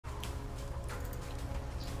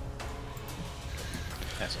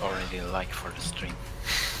There's already a like for the stream.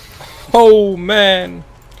 Oh man!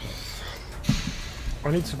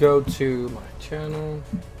 I need to go to my channel.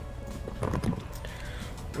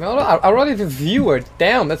 No, I already have a viewer.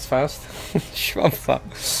 Damn, that's fast. Schwampa.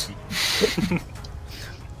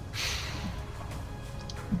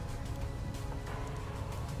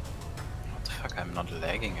 What the fuck? I'm not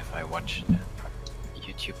lagging if I watch the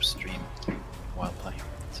YouTube stream while playing.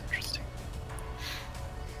 It's interesting.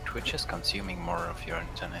 Twitch is consuming more of your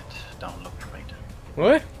internet download rate.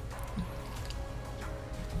 What?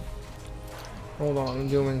 Hold on, I'm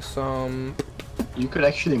doing some... You could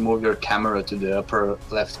actually move your camera to the upper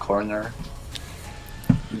left corner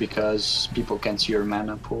because people can see your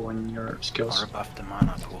mana pool and your skills. Or above the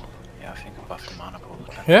mana pool. Yeah, I think above the mana pool.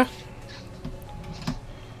 Yeah?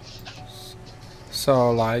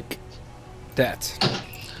 So, like... that.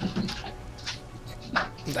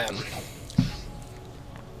 Then.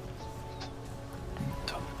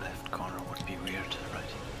 Top left corner would be weird, right?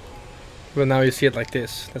 But now you see it like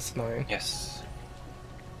this. That's annoying. Yes.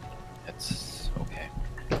 It's okay.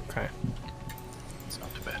 Okay. It's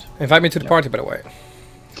not too bad. Invite me to the party, by the way.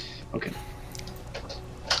 Okay.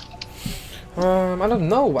 I don't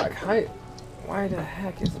know, why the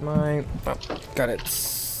heck is my... Oh, got it.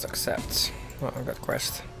 Accept. Oh, I got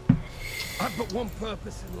quest. I've but one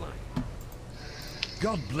purpose in life.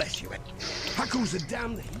 God bless you. Hackles are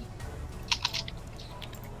damned heat.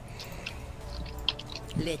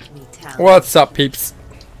 Let me tell What's up, peeps?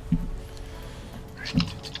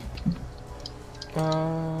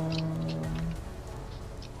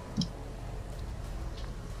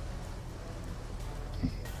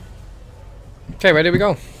 Okay, where did we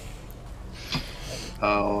go?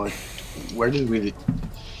 Where did we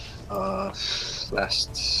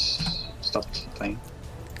last stopped playing?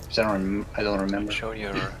 'Cause I don't remember. Show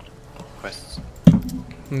your quests.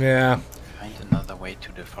 Yeah, Find another way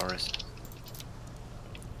to the forest.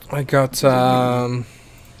 I got I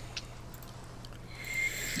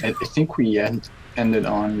think we ended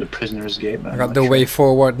on the prisoner's gate. I got the way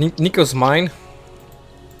forward. Nico's mine.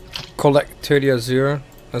 Collect 30 Azure.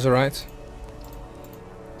 That's alright.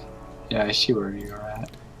 Yeah, I see where you're at.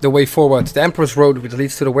 The way forward. The Emperor's Road, which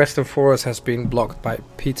leads to the Western Forest, has been blocked by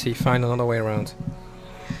PT. Find another way around.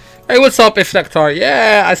 Hey, what's up, Ifnectar?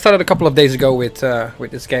 Yeah, I started a couple of days ago with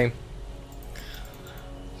this game.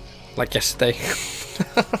 Like yesterday.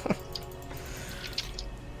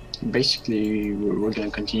 Basically, we're gonna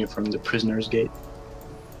continue from the prisoner's gate.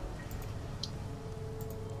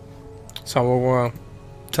 So we'll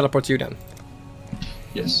teleport you then.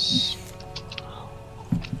 Yes.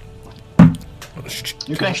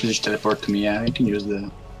 You can actually just teleport to me. Yeah, you can use the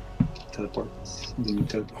teleport.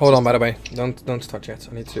 Hold on, by the way, don't touch it.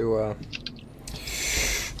 I need to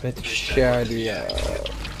share the.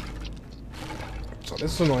 So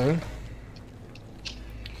this is annoying.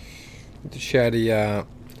 Need to share the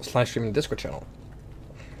live stream in the Discord channel.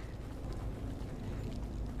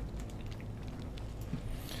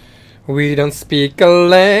 We don't speak a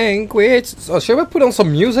language. So should I put on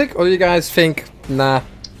some music, or do you guys think, nah,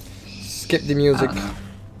 skip the music? I don't know.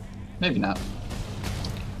 Maybe not.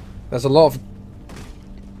 There's a lot of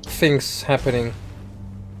things happening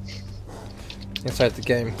inside the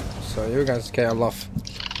game, so you guys get a lot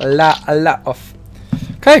of.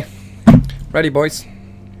 Okay, ready, boys.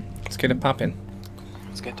 Let's get it popping.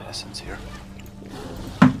 Let's get the essence here.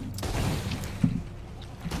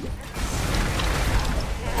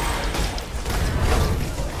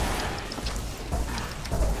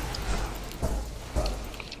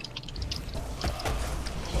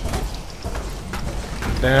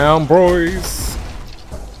 Down, boys.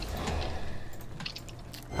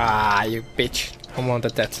 Ah, you bitch. I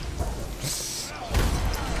wanted that.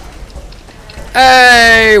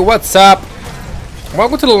 Hey, what's up?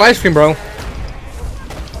 Welcome to the live stream, bro.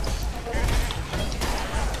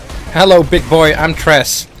 Hello, big boy. I'm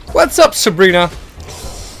Tress. What's up, Sabrina?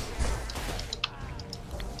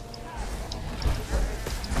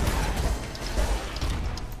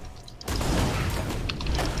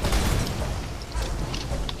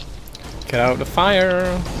 Get out of the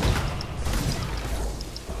fire.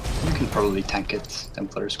 You can probably tank it.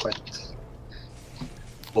 Templar's quite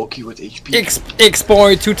bulky with HP.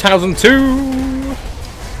 X-Boy 2002.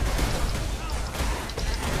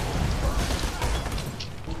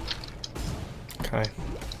 Okay.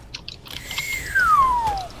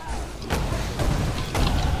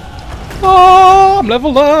 Oh, I'm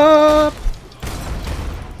leveled up.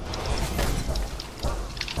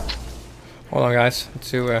 Hold on, guys.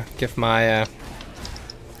 To give my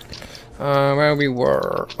where we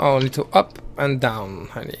were. Oh, I need to up and down.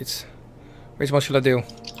 I need. Which one should I do?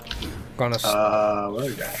 gonna where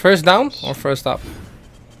is that? first down or first up?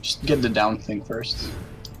 Just get the down thing first.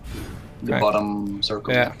 The Okay. bottom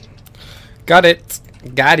circle. Yeah. Got it.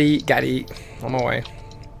 Got it. On my way.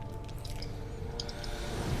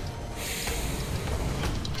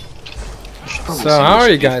 Probably So, send how the are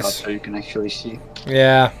you space out guys? So you can actually see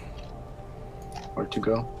Yeah. where to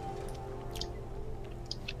go.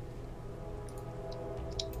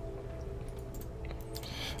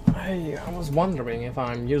 I was wondering if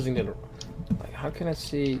I'm using it. Like, how can I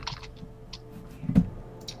see?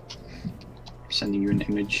 Sending you an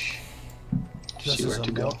image. To This see is where a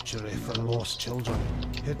to go. mortuary for lost children,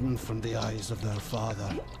 hidden from the eyes of their father.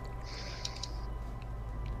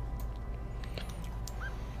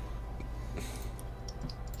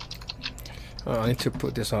 Oh, I need to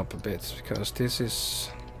put this up a bit because this is.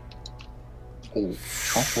 Oh,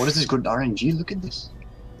 what is this good RNG? Look at this.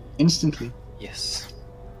 Instantly. Yes.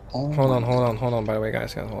 Oh, Hold on. By the way,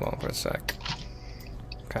 guys, hold on for a sec.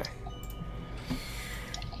 Okay.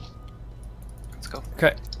 Let's go.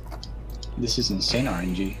 Okay. This is insane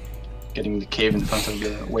RNG. Getting the cave in front of the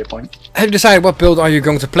waypoint. Have you decided what build are you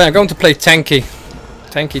going to play? I'm going to play tanky.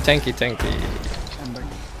 Tanky. I'm back.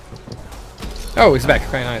 Oh, he's back.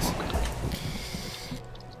 Very nice.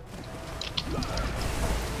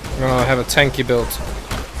 I'm gonna have a tanky build.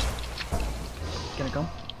 Can I come?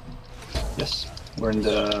 Yes. We're in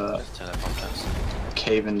the Just teleport us.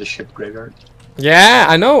 cave in the ship graveyard. Yeah,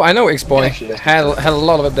 I know, X-Boy. Yeah, actually, Had a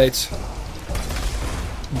lot of updates.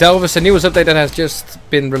 Delve is the newest update that has just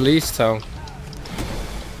been released, so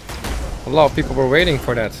a lot of people were waiting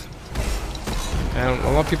for that. And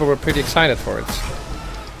a lot of people were pretty excited for it.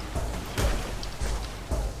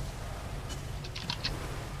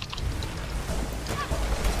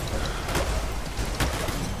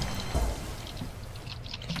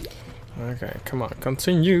 Okay, come on,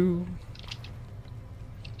 continue.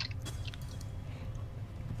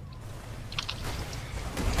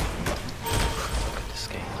 Look at this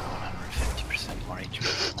game. 150% more HP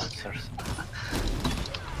for monsters.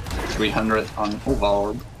 300 on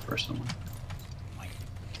Oval personally.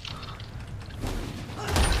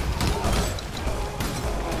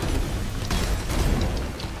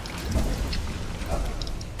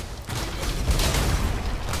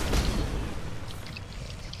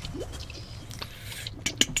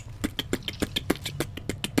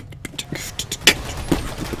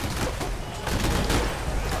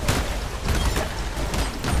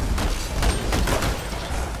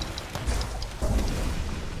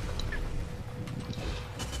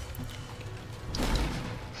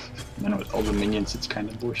 And with all the minions, it's kind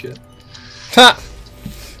of bullshit. Ha!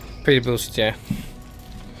 Pretty bullshit, yeah.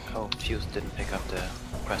 Oh, Fuse didn't pick up the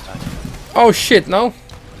quest item. Oh shit, no?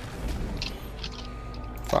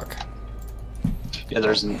 Fuck. Yeah,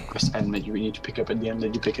 there's a quest item that you need to pick up at the end.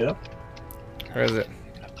 Did you pick it up? Where is it?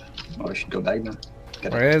 Oh, I should go back then.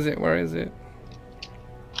 Get Where is it? Where is it?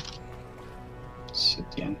 It's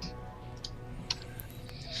at the end.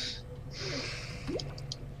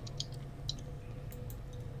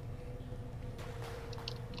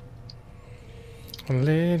 I'm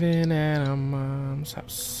living at our mom's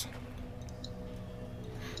house.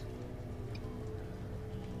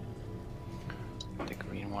 The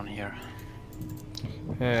green one here.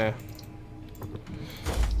 Yeah.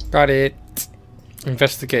 Got it.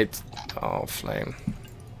 Investigate. Oh, flame.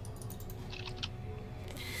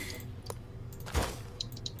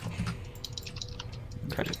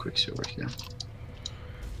 Got a quicksilver here.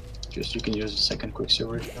 Just you can use the second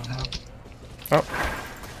quicksilver if you don't have. Oh.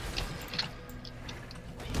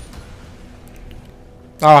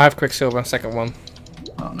 Oh, I have quicksilver, second one.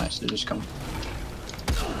 Oh, nice. They just come.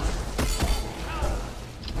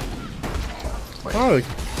 Wait, Oh,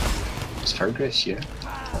 is Fairgrace here?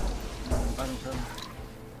 I don't have.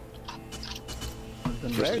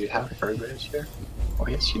 First, do you have Fairgrace here? Oh,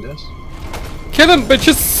 yes, he does. kill him,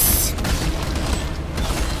 bitches!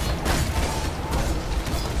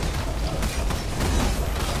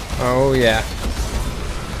 Oh, yeah.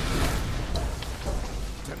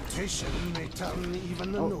 Temptation may turn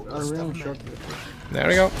even the Oh, noblest a of range men. shot. There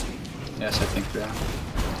we go. Yes, I think we are.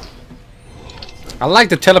 I like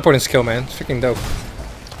the teleporting skill, man. It's freaking dope.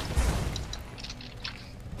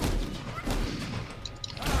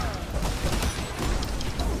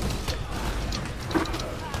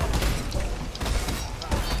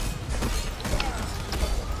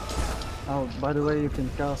 Oh, by the way, you can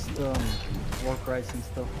cast war cries and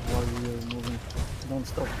stuff while you're moving. Don't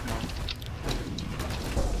stop now.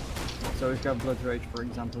 So if you have blood rage, for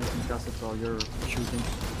example, you can cast it while you're shooting.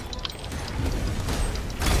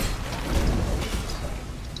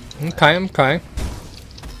 Okay, okay.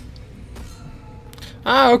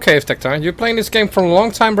 Ah, okay, Tectar. You playing this game for a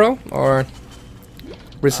long time, bro? Or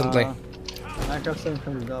recently? I got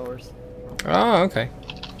 700 hours. Oh, okay.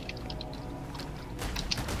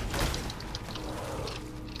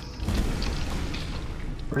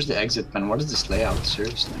 Where's the exit, man? What is this layout?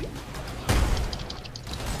 Seriously.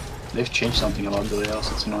 They've changed something about the layouts,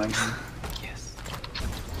 it's annoying. Yes.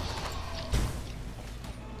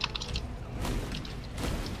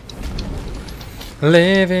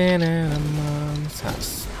 Living in a mom's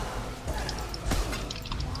house.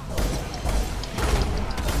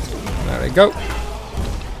 There we go.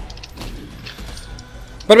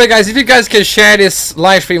 By the way, guys, if you guys can share this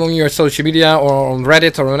live stream on your social media or on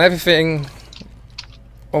Reddit or on everything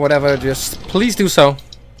or whatever, just please do so.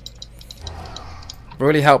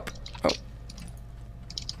 Really help. Oh,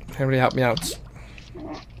 really help me out.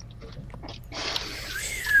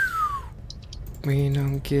 We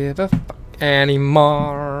don't give a fuck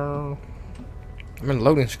anymore. I'm in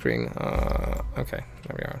loading screen. Okay,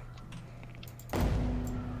 there we are.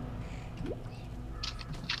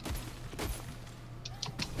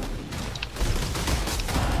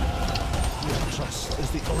 Trust is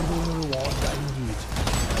the only reward I need.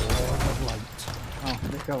 Lord of light. Oh,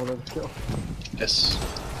 they got a little kill. Yes.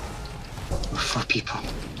 4 people.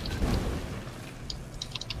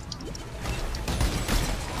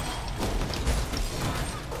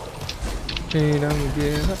 We don't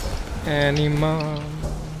give a fuck anymore.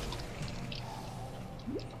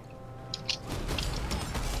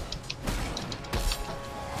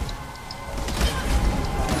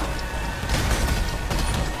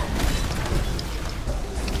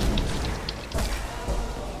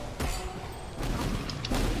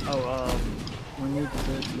 We need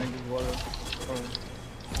to make this water.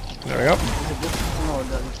 There we go. No,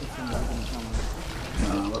 that is just in the beginning.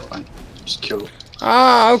 No, we're fine. Just kill.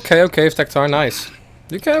 Ah, okay, okay, Tectar, nice.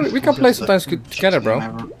 We can play sometimes together, bro.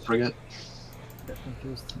 Never forget. Get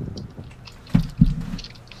confused.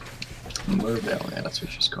 Where the hell? Yeah, that's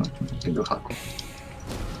where she's going. You can go Haku.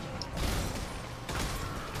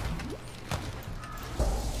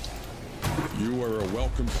 You are a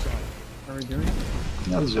welcome sight. What are we doing?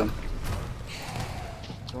 Another zone.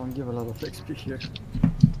 Don't give a lot of XP here.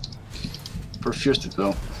 For first it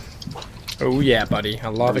will. Oh yeah, buddy, I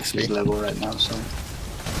love She's XP. level right now, so.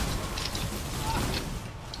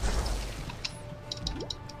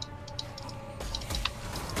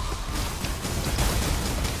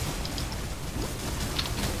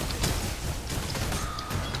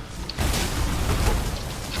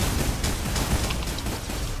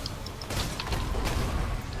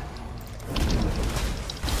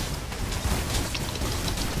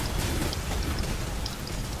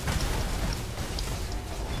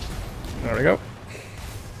 There we go.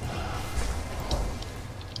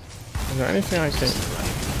 Is there anything I can...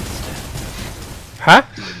 Huh?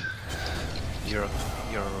 You're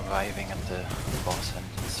reviving at the boss and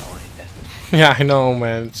it's already dead. Yeah, I know,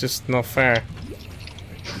 man. It's just not fair.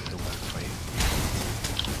 The work for you.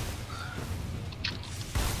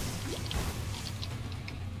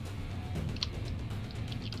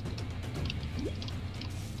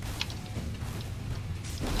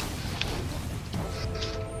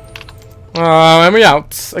 And we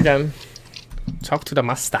out again. Talk to the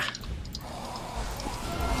master.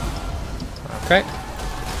 Okay.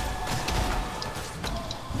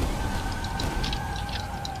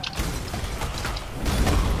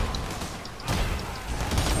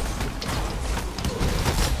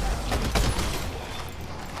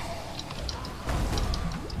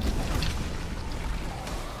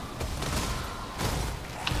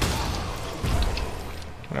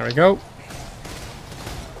 There we go.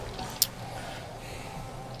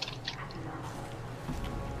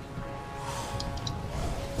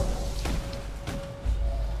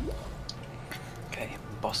 Okay,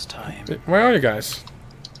 boss time. Where are you guys?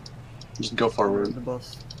 Just go forward. The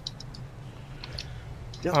boss.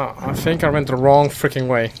 I think I went the wrong freaking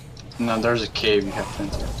way. No, there's a cave you have to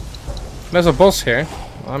enter. There's a boss here.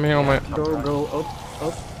 I'm here on my... Go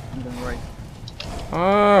up, and then right.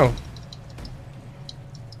 Oh.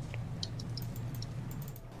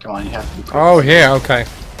 Come on, you have to be quick. Oh, here, okay.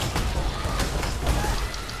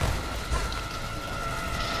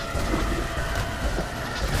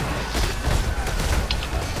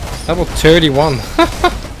 Level 31.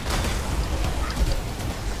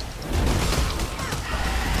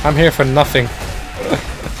 I'm here for nothing.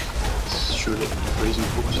 Shoot it. Raising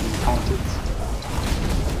focus and count it.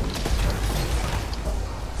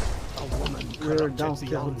 A woman We're corrupted downstairs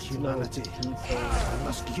beyond with humanity. so I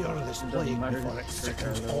must cure this doesn't plague matter before it if it's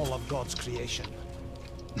sickens quicker or all of God's creation.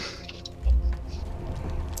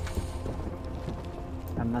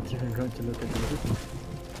 I'm not even going to look at this.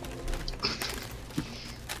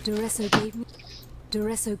 Duresso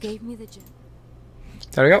gave me the gem.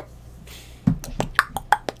 There we go.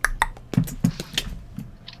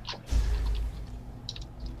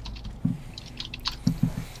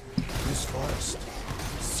 This forest,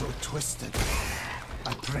 so twisted.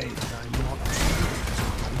 I pray that I'm not the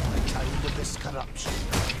kind of this corruption.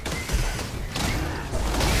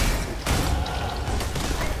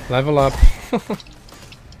 Level up.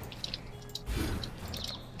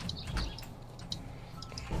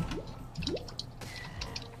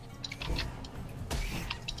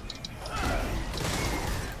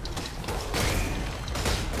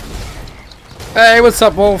 Hey, what's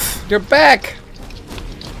up, Wolf? You're back!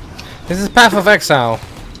 This is Path of Exile.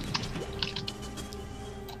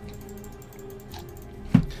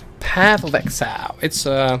 Path of Exile. It's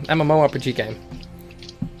a MMORPG game.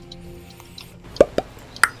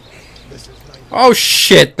 Oh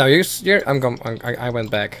shit! No, you're. I'm gone. I went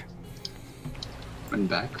back. Went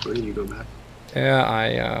back? Where did you go back? Yeah,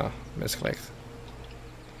 I misclicked.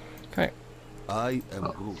 Okay. I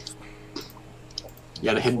am Groot.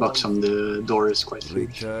 Yeah, the hitbox on the door is quite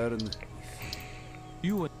huge. Return.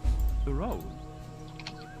 You are the road.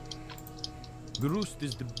 Groot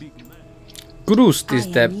is the big man. Groot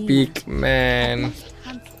is the big man.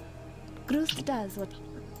 Groot does what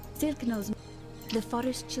Silk knows. The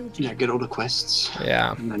forest children. Yeah, get all the quests.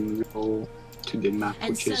 Yeah. And then you go to the map, And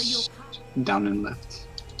which sell is down and left.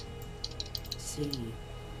 See.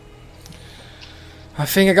 I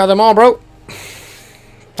think I got them all, bro.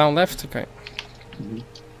 Down left. Okay.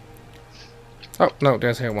 Oh no,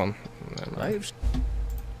 there's here one. I've seen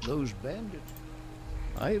those bandits.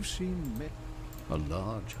 I have seen a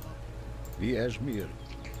large hub. The Asmir.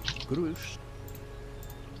 Groot.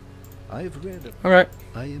 I've read it. All right.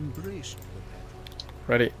 I embraced the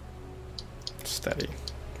Ready. Steady.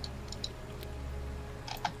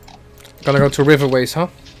 Gonna go to Riverways, huh?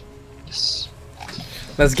 Yes.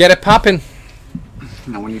 Let's get it poppin'.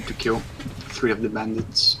 Now we need to kill 3 of the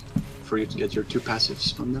bandits for you to get your 2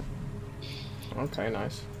 passives from them. Okay,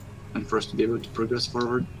 nice. And for us to be able to progress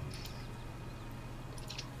forward.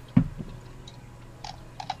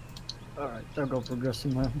 Alright, I'll go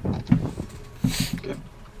progressing now. Okay.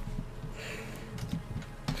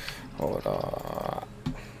 Hold on.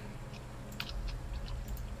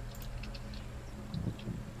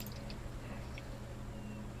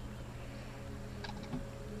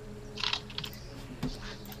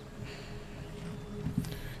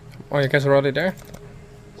 Oh, you guys are already there?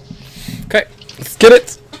 Okay, let's get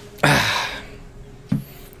it!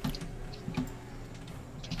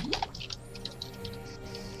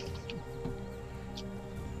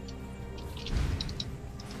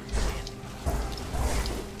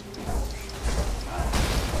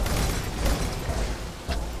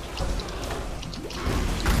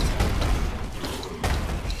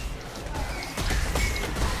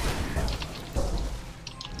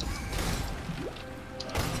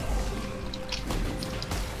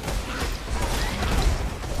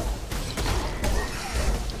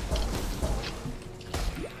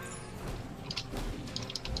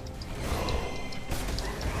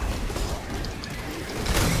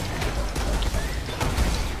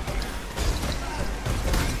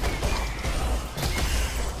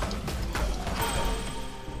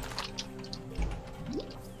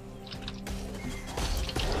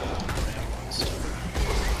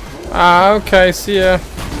 Ah, okay, see ya.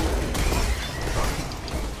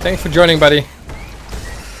 Thanks for joining, buddy.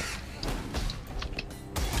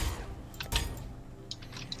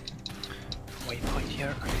 Waypoint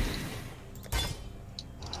here.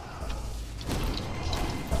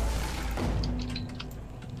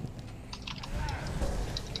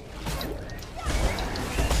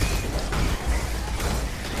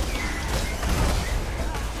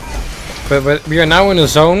 But we are now in a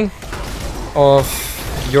zone of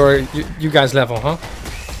you guys level, huh?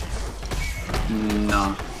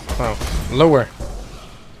 No. Oh, lower.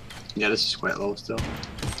 Yeah, this is quite low still.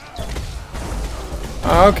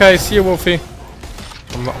 Ah, okay, see you, Wolfie.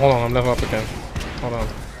 Hold on, I'm level up again. Hold on.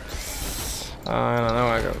 I don't know,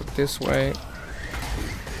 I go this way.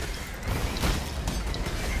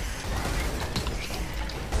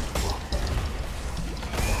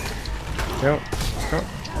 Go, let's go.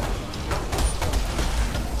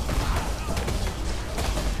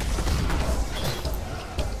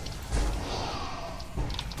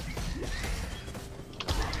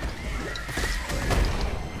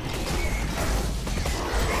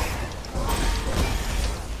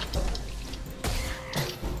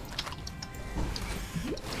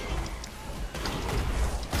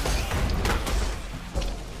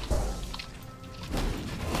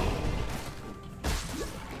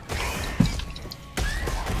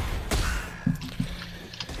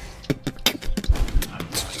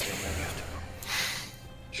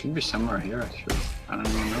 Should be somewhere here, actually. I don't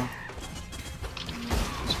even know.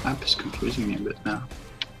 This map is confusing me a bit now.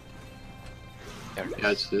 Yeah,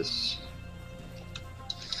 it's this.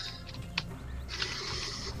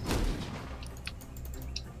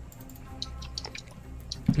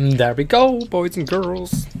 There we go, boys and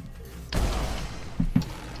girls.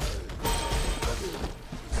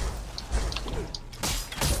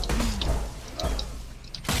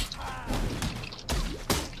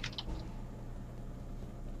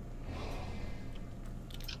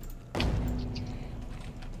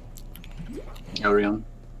 Orion.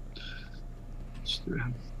 Let's do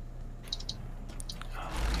him.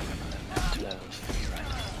 To level 3, right?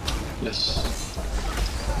 Yes.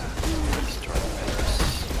 Destroy the variates.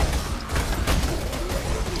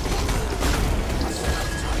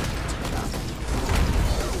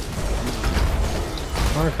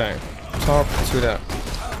 Okay, talk to the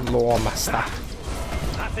law master.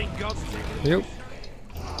 I think God's Yep.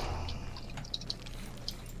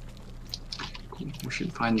 We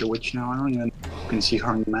should find the witch now. I don't even can see her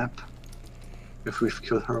on the map. If we've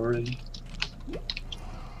killed her already.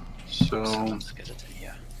 So Let's get it in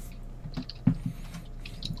here.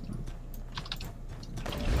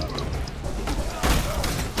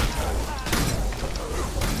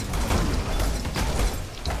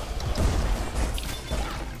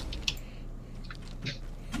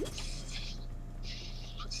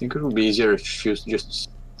 I think it would be easier if you just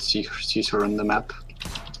sees her on the map.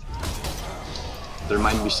 There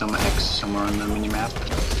might be some X somewhere on the mini-map.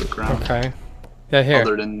 Look around. Okay. Yeah, here.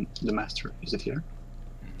 Other than the master. Is it here?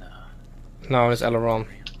 No. No, it's Aileron.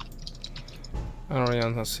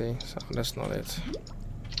 Orion, let's see. So that's not it.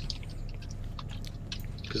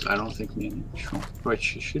 Because I don't think me and Sean. Wait,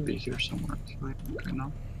 she should be here somewhere. Okay,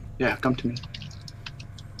 no. Yeah, come to me.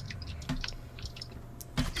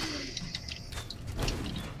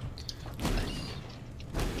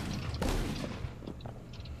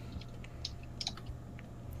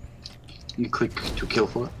 You click to kill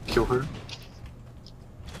her.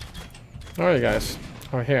 Where are you guys?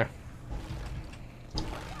 Oh, here.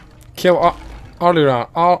 Kill Alira.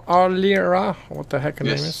 Alira? What the heck her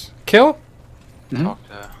name is? Kill? Mhm. Talk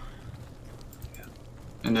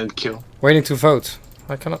And then kill. Waiting to vote.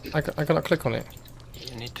 I cannot click on it.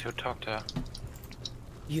 You need to talk to her.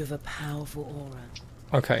 You have a powerful aura.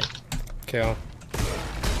 Okay. Kill.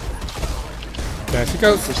 There she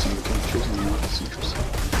goes. Interesting, we can choose me. That's interesting.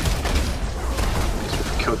 Guess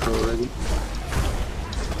we've killed her already.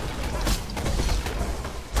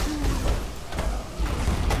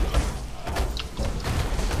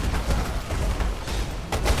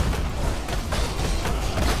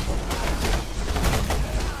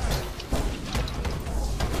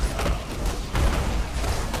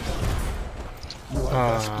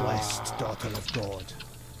 Blessed daughter of God.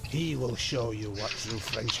 He will show you what true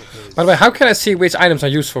friendship is. By the way, how can I see which items are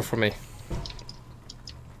useful for me?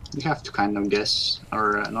 You have to kind of guess,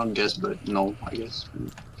 or not guess, but know, I guess.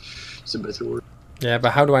 It's a better word. Yeah,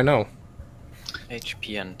 but how do I know?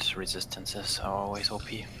 HP and resistances are always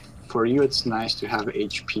OP. For you, it's nice to have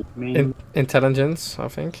HP main. Intelligence, I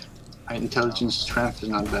think. Intelligence, strength is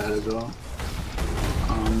not bad at all.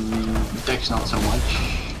 Dex not so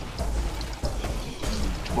much.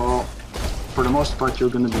 Well, for the most part, you're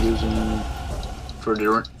gonna be using for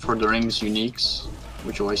the rings uniques,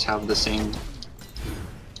 which always have the same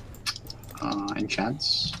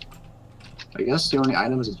enchants. I guess the only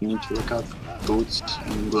items that you need to look at: boots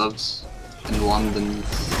and gloves and wand, and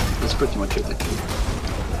that's pretty much it actually.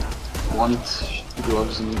 Wand,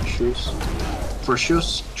 gloves, and shoes. For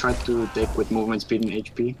shoes, try to take with movement speed and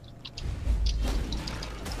HP.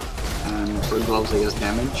 And for gloves, I guess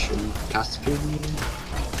damage and cast speed.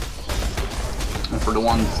 And for the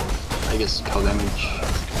wand, I guess spell damage.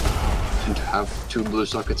 And to have 2 blue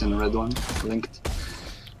sockets and a red one linked.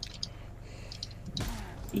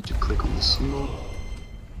 Need to click on the symbol.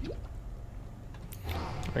 There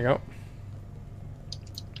we go.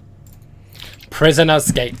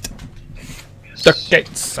 Prisoner's Gate. Yes. The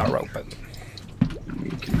gates are open. And we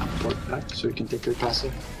can teleport back so we can take your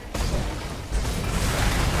passive.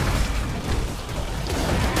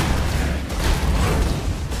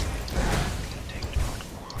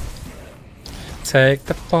 Take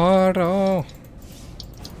the portal.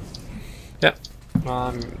 Yeah.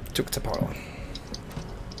 Took the portal.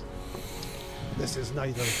 This is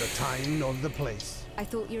neither the time nor the place. I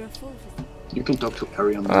thought you were a fool for You can talk to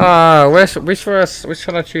Arion. Which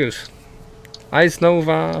shall I choose? Ice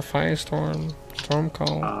Nova, Firestorm,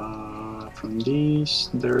 Stormcall. From these,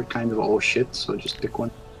 they're kind of all shit, so just pick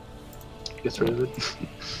one. Get rid of it.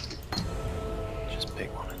 Just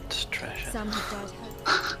pick one and trash it. some have died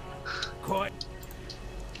hopeless. Quite.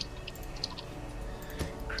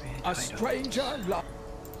 A stranger love.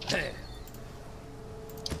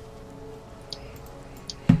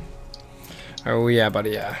 Oh yeah,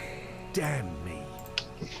 buddy, yeah. Damn me.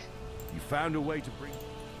 You found a way to bring...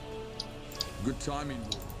 Good timing.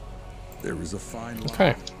 There is a fine line.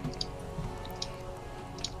 Okay.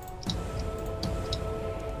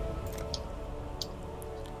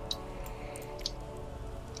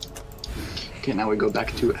 Okay, now we go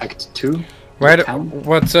back to Act 2. Right. Town.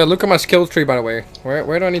 What? Look at my skill tree, by the way.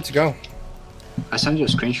 Where do I need to go? I sent you a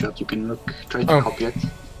screenshot. You can look. Try to copy it.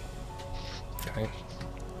 Okay.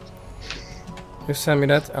 You send me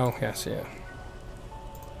that? Oh yes, yeah.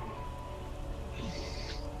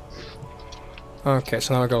 Okay,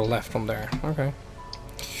 so now I go left from there. Okay.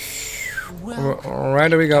 Where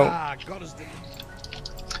do we go?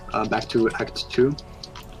 Back to Act 2.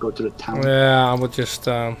 Go to the town. Yeah, I would just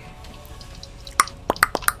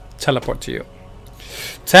teleport to you.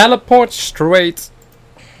 Teleport straight.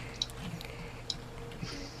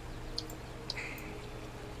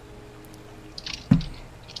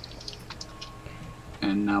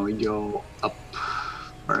 And now we go up.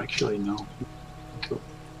 Or actually, no. Cool.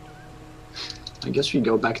 I guess we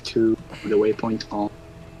go back to the waypoint on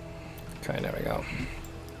Okay, there we go.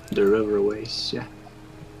 the riverways, yeah.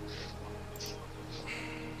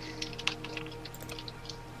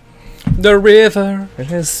 The river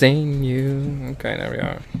is in you. Okay, there we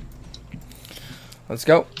are. Let's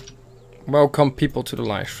go. Welcome people to the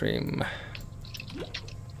live stream.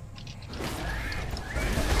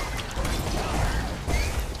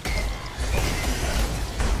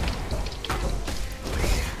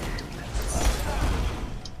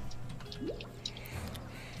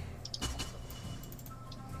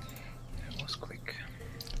 That was quick.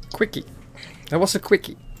 Quickie. That was a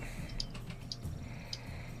quickie.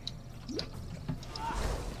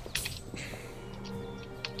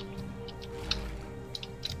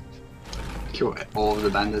 Kill all of the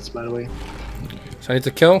bandits, by the way. So I need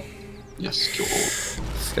to kill? Yes, kill all.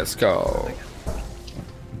 Let's go.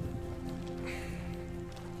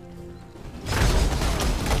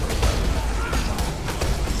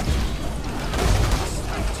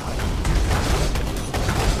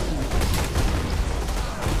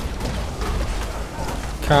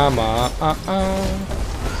 Come on.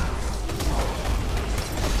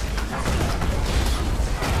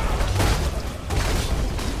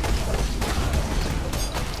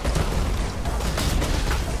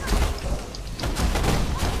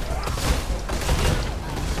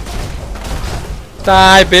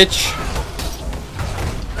 Die, bitch.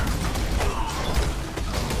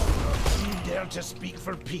 You dare to speak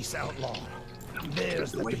for peace, outlaw.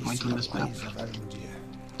 There's the waypoint on this map. ways of Arendir.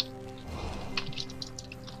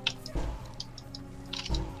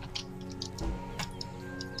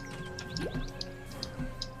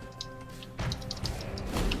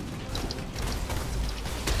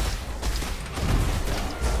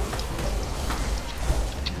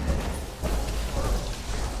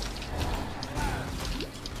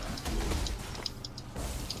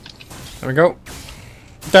 There we go.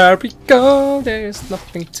 There we go. There's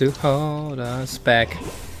nothing to hold us back.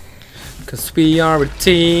 Cause we are a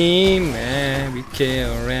team and we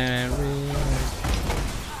kill every...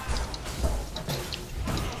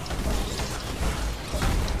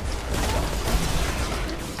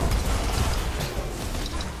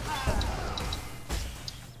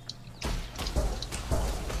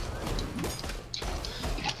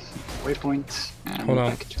 Waypoint and Hold on.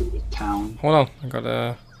 back to the town. Hold on, I got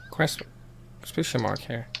a question mark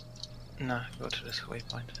here. Nah, go to this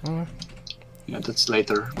waypoint. Oh, Yeah, that's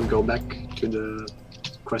later. We go back to the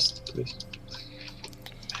quest place.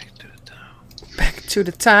 Back to the town. back to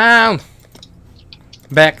the town.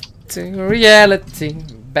 Back to reality.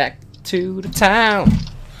 Back to the town.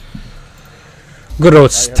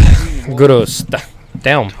 Ghost. Ghost.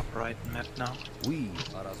 Damn. Top right map now. We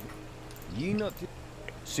are as... Ye not...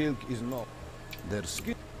 Silk is not... Their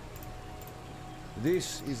skin...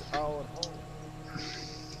 This is our home.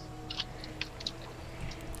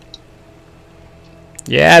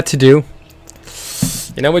 Yeah, to do.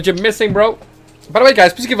 You know what you're missing, bro? By the way,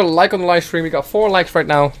 guys, please give a like on the live stream. We got 4 likes right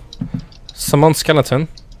now. Summon skeleton.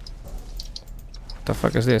 What the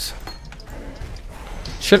fuck is this?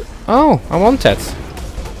 Shit. Oh, I want that.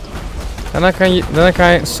 Then I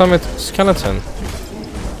can summon skeleton.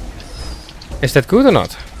 Is that good or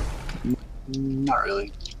not? Not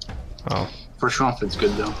really. Oh. For Shroff it's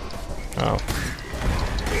good though. Oh.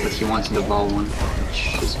 But he wanted the ball one,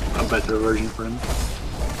 which is a better version for him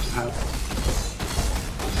to have.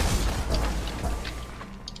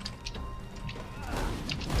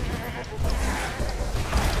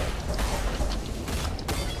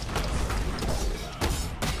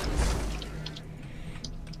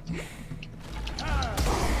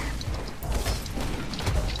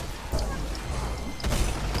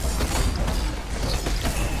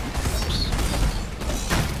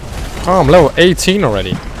 Oh, I'm level 18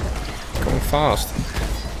 already. Going fast.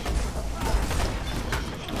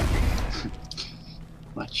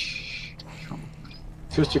 Much.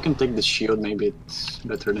 First, you can take the shield. Maybe it's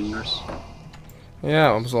better than yours.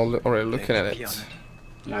 Yeah, I was already looking at it.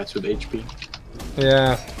 Yeah, it's with HP.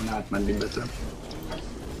 Yeah. Now it might be better.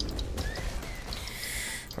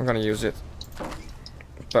 I'm gonna use it.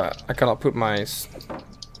 But I cannot put my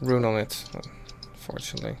rune on it,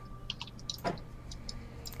 unfortunately.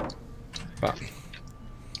 But...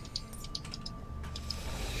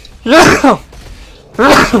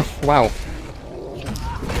 Wow.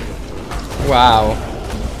 Wow.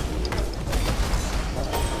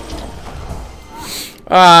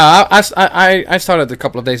 I started a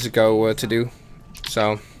couple of days ago to do,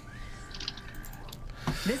 so...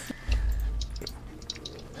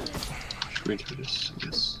 Should we do this, I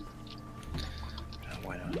guess?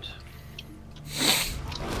 Why not?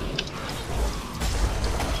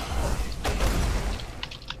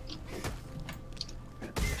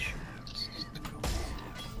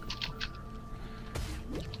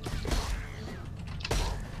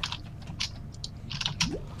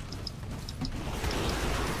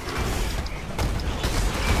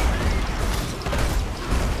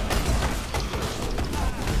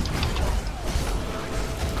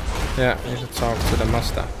 Yeah, you should talk to the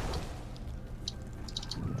master.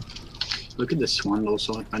 Look at this one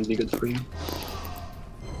also, it might be good for you.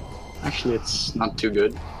 Actually, it's not too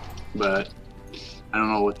good, but I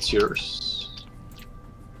don't know what's yours.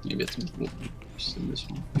 Maybe it's this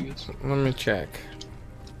one, I guess. Let me check.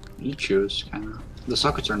 You choose, kinda. The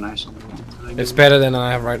sockets are nice on the one. It's better than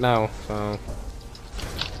I have right now, so...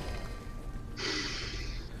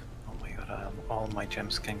 Oh my god, all my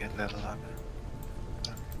gems can get leveled up.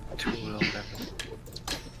 2 will level.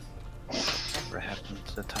 Never happened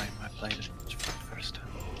the time I played it for the first time.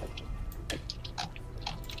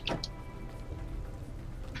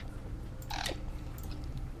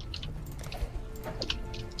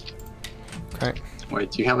 Okay.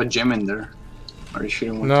 Wait, you have a gem in there. Are you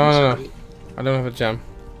shooting one? No. I don't have a gem.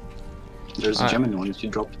 There's a gem in the one that you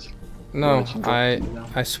dropped. No,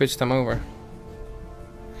 I switched them over.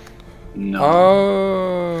 No.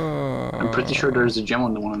 Oh. I'm pretty sure there's a gem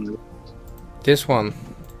on the one on the... This one.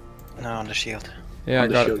 No, on the shield. Yeah, I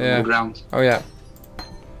got it. Yeah. On the ground. Oh yeah.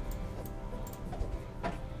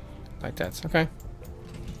 Like that. Okay.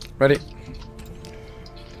 Ready.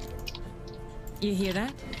 You hear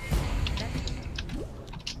that?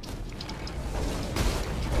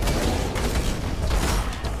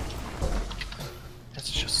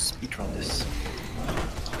 Let's just speedrun this.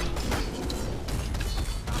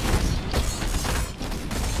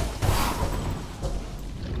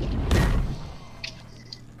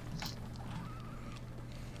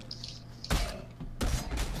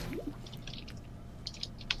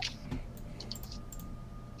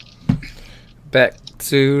 Back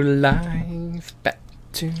to life, back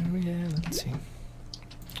to reality.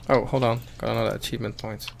 Oh, hold on. Got another achievement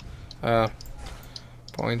point. Alright,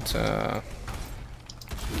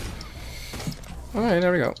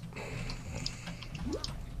 there we go.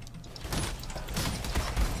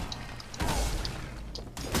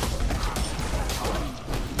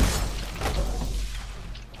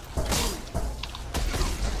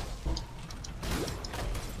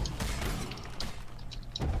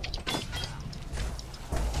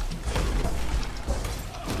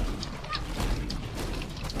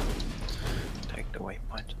 Take the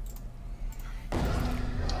waypoint.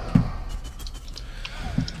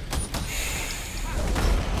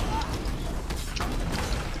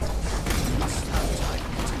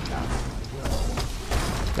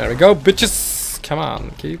 There we go, bitches! Come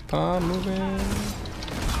on, keep on moving.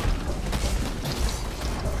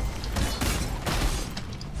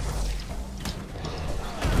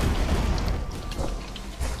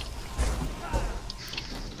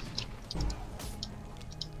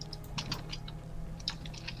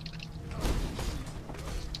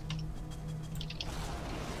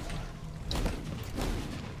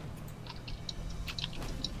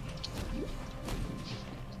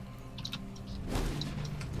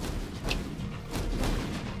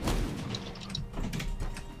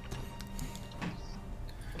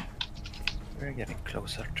 We're getting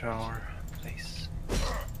closer to our place.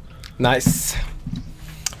 Nice.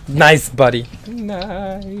 Nice, buddy.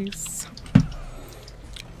 Nice.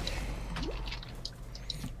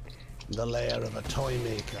 The lair of a toy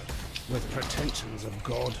maker with pretensions of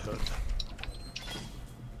godhood.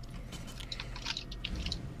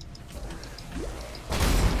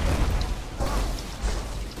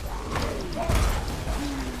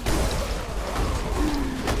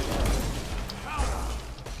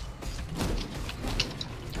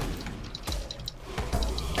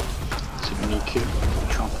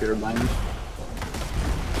 Slither behind me.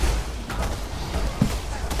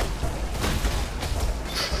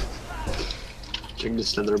 Check the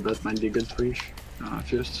Slither belt, might be good for you.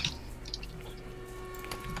 First.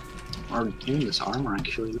 Or even this armor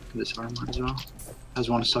actually, look at this armor as well. Has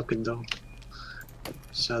one socket though.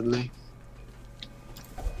 Sadly.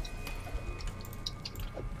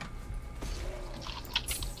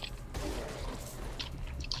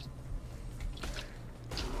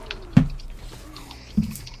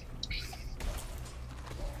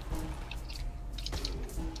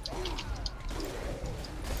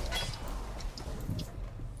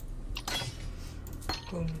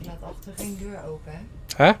 Koen, ik laat achter geen deur open,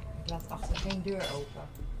 hè? Hè? Ik laat achter geen deur open.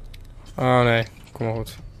 Oh nee, kom maar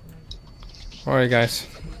goed. Alright guys.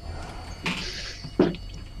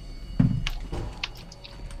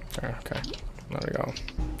 Okay, there we go.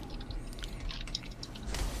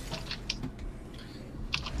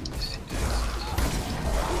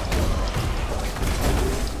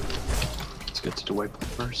 Let's get to the waypoint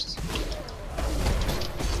first.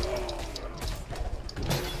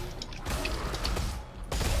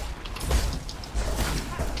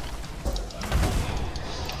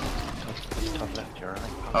 Top left, you're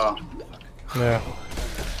right. Oh. Yeah.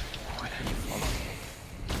 Why did you follow me?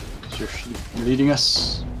 Because you're leading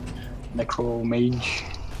us. Necro mage.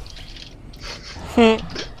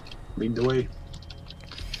 Lead the way.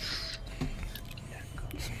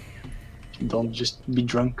 Don't just be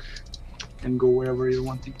drunk and go wherever you're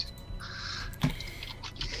wanting to.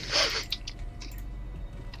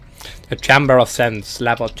 The Chamber of Sense,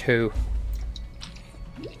 level 2.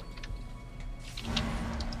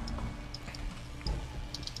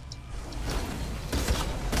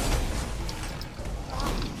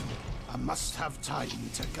 I must have time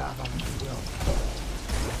to gather will.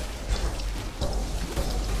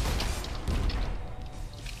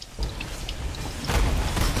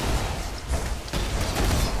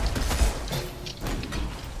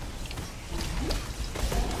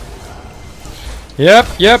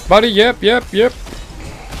 Yep, buddy, yep.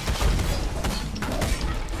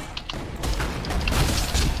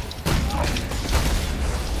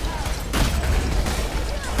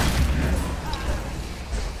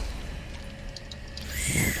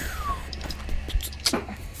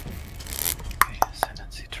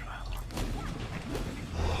 Ascendancy trial.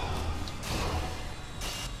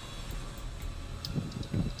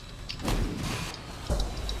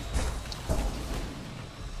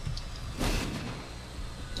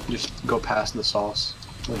 Just go past the sauce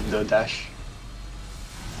with the dash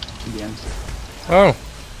to the end. Oh.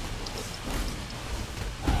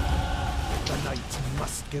 The night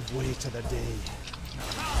must give way to the day.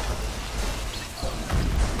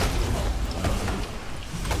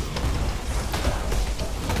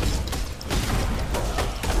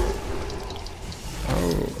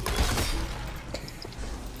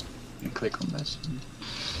 You click on this, and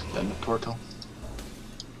then the portal.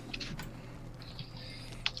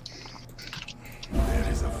 There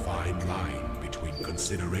is a fine line between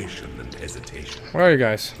consideration and hesitation. Where are you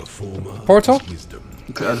guys? The former Portal? is wisdom.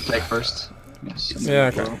 Clear the plague first. Yes.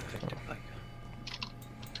 Yeah, okay.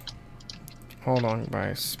 Hold on,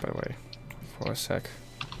 guys, by the way, for a sec.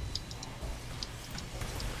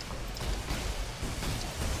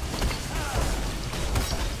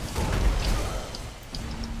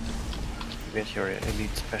 You get your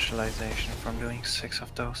elite specialization from doing 6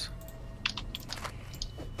 of those.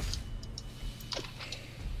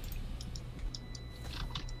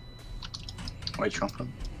 Where'd you come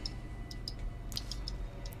from?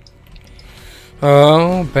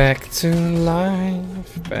 Oh, back to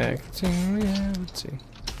life, back to reality.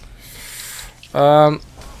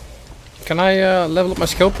 Can I level up my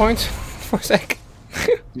skill point for a sec?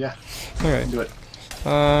 Yeah. Okay. Do it.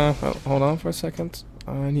 Oh, hold on for a second.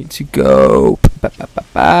 I need to go.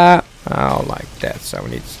 Oh, like that. So we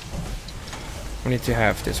need to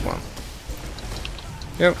have this one.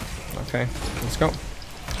 Yep. Okay. Let's go.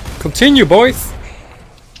 Continue, boys.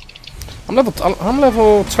 I'm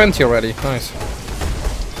level 20 already. Nice.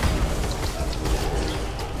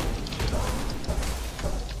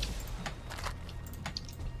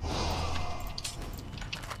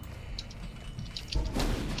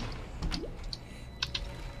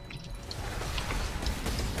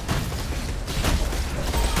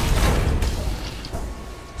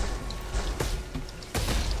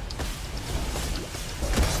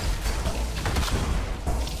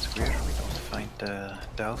 It's weird we don't find the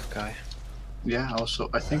elf guy. Yeah, also,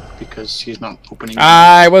 I think because he's not opening.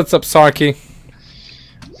 Hi, what's up, Sarky?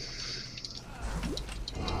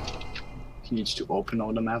 He needs to open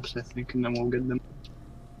all the maps, I think, and then we'll get them.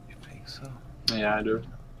 You think so? Yeah, I do.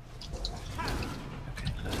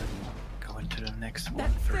 Okay, let's next That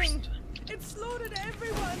one first. thing! It slaughtered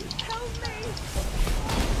everyone! Help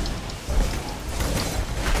me!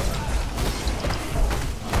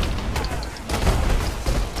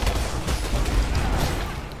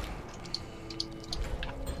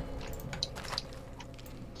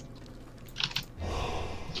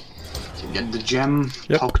 To get the gem,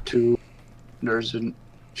 Yep. talk to.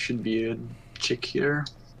 Should be a chick here.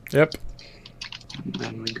 Yep. And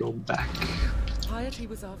then we go back. Piety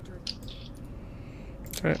was after it.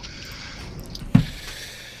 Right.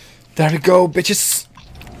 There we go, bitches.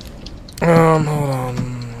 Hold on.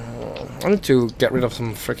 I need to get rid of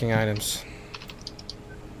some freaking items.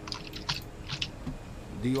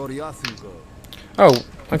 The Oriathugo. Oh,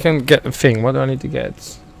 I can get a thing. What do I need to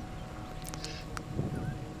get?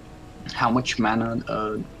 How much mana?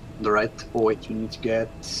 The right. Oh wait, you need to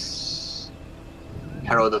get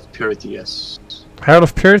Herald of Purity. Yes. Herald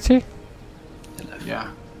of Purity?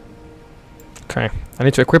 Yeah. Okay. I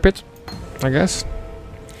need to equip it, I guess.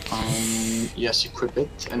 Yes, equip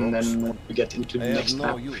it, and then when we get into the I next have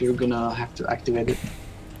no map, use. you're gonna have to activate it.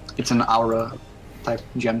 It's an aura type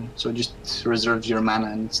gem, so just reserves your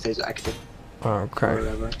mana and it stays active Okay.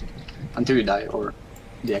 forever until you die or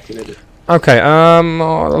deactivate it. Okay,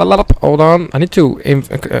 hold on. I need to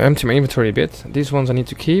empty my inventory a bit. These ones I need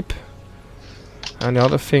to keep. And the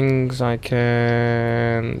other things I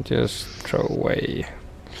can just throw away.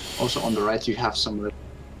 Also on the right, you have some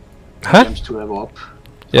Huh? gems to level up.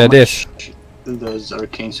 Yeah, How this. much does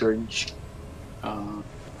Arcane Surge? At How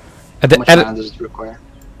the much end. mana does it require?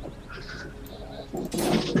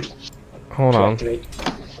 Hold to on. activate?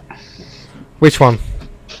 Which one?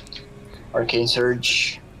 Arcane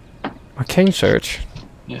Surge. Arcane Search.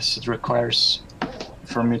 Yes, it requires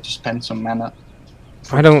for me to spend some mana.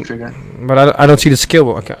 For I it don't. to trigger. But I don't see the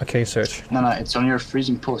skill. Arcane Search. No, it's on your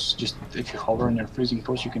freezing post. Just if you hover on your freezing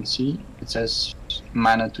post, you can see it says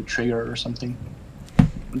mana to trigger or something.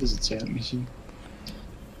 What does it say? Let me see.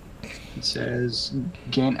 It says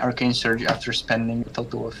gain Arcane Surge after spending a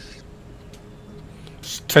total of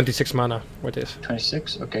 26 mana. What is?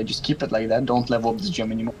 26. Okay, just keep it like that. Don't level up this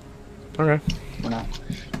gem anymore Okay. for now.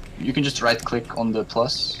 You can just right click on the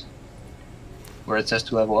plus where it says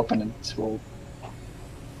to level up, and it will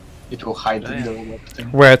hide Oh, yeah. the level up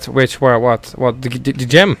thing. Where? Which? Where? What? What? The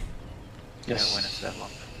gem? Yes. Yeah, when it's level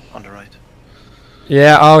up on the right.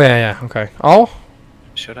 Yeah. Oh yeah. Yeah. Okay. All?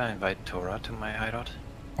 Should I invite Torah to my hideout?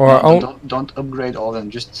 Or No, all? don't upgrade all of them.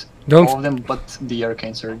 Just Don't. all of them, but the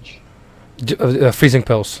Arcane Surge. Freezing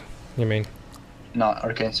pills. You mean? No,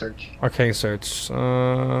 Arcane Surge. Arcane Search.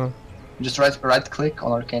 Just right click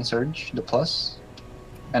on Arcane Surge, the plus,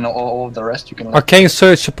 and all of the rest you can. Arcane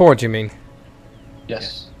Search support. You mean?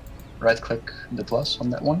 Yes. Right click the plus on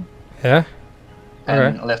that one, Yeah. and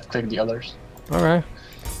Okay. left click the others. Okay.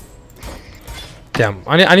 Damn.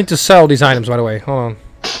 I need to sell these items, by the way. Hold on.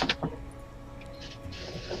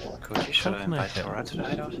 Cookie, should I invite Torah to the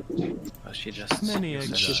hideout? Or she just... Many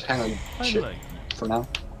uses, She's exiles. kind of I shit like. for now.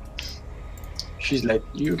 She's late.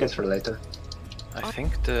 You get her later. I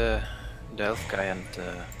think the elf guy and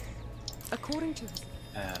the According to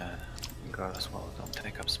girl as well don't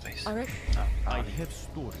take up space. I reckon No, I Navali. have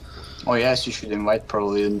story for you. Oh yes, you should invite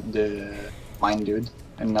probably the mine dude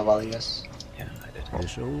and Navali. Yes. Yeah, I did.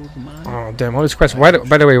 This old man. Oh damn! All these questions. Why?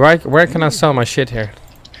 By the way, where can I sell my shit here?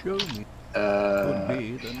 Show me. Could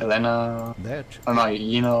be then Helena. that Oh no,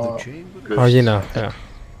 you know. the chamber. Oh, you know. Yeah.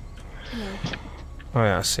 Hello. Oh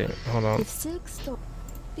yeah. I see. Hold on. With silk store.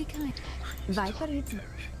 Be kind. Viper is.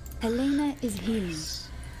 Helena is healing.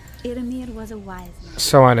 Iramir was a wise man.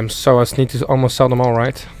 Sell items. So I just need to almost sell them all,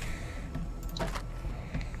 right?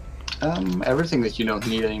 Everything that you don't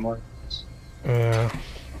need anymore. Yeah.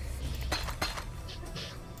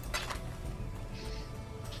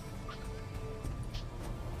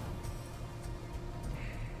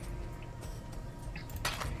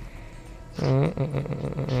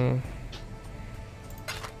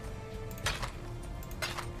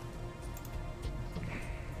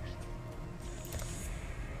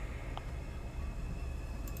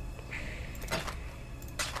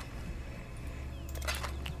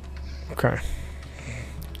 Okay.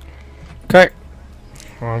 Okay.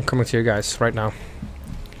 Well, I'm coming to you guys right now.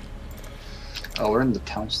 Oh, we're in the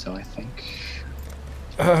town still, I think.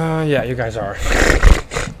 Yeah, you guys are.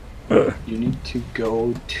 You need to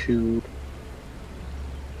go to.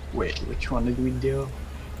 Wait, which one did we do?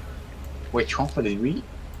 Which one did we?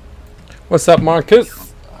 What's up,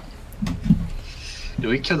 Marcus? Did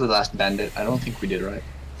we kill the last bandit? I don't think we did, right?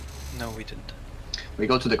 No, we didn't. We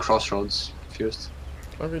go to the crossroads first.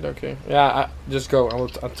 Okay. Yeah, just go. I'll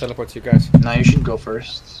teleport to you guys. Now you should go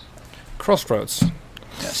first. Crossroads.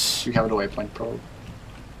 Yes, you have the waypoint probably.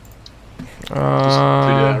 Just to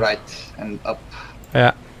the right and up.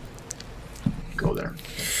 Yeah. Go there.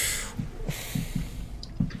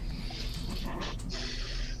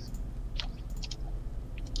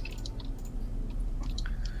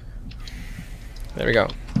 There we go.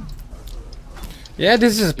 Yeah,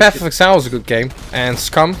 this is Path of Exile is a good game. And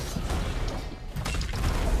Scum.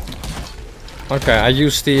 Okay, I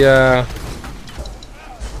used the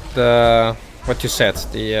what you said,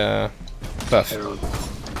 the buff.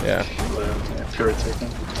 Yeah. Purity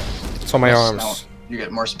thing. It's on my arms. Now you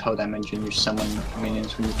get more spell damage and you summon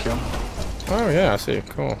minions when you kill. Oh yeah, I see.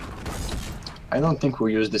 Cool. I don't think we'll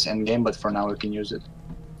use this end game, but for now we can use it.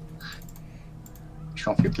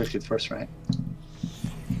 Sean, you clicked it first, right?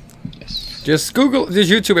 Yes. Just Google, just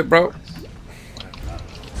YouTube it, bro.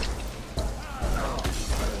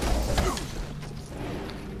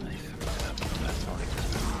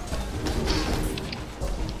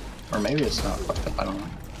 Or maybe it's not fucked up, I don't know.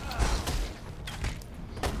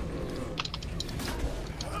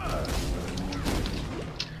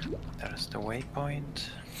 There's the waypoint.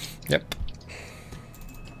 Yep.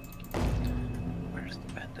 Where's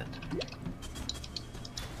the bandit?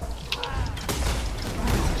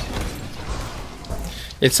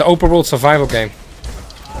 It's an open world survival game.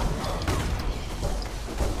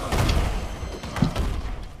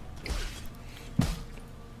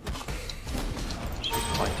 She's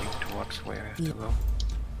pointing towards where I have to go.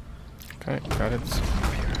 Okay, got it.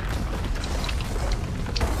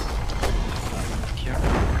 Here.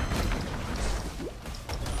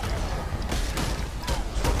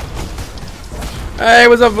 Hey,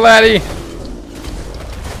 what's up, Vladdy?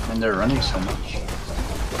 And they're running so much.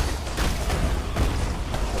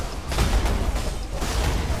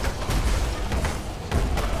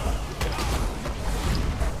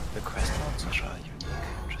 The quest monsters are unique.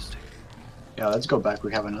 Interesting. Yeah, let's go back,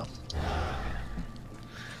 we have enough. Go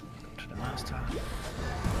to the master.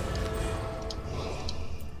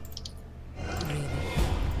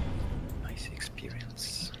 Nice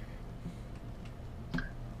experience.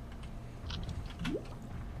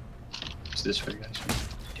 It's this way, guys.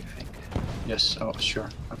 What do you think? Yes, oh, sure,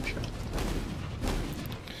 I'm sure.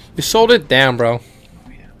 You sold it down, bro. Oh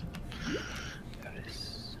yeah. There it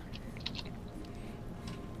is.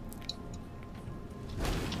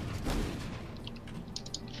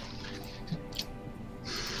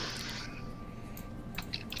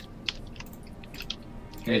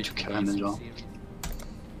 You need to kill him as well.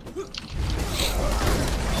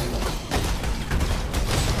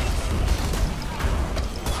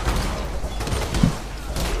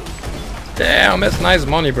 Damn, that's nice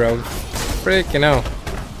money, bro. Freaking hell.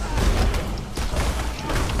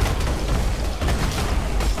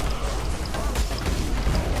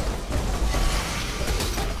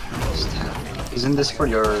 Isn't this for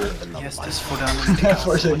your... Yes, this for the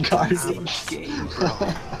for the guardian game, bro.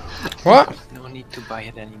 What? No need to buy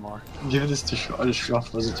it anymore. Give this to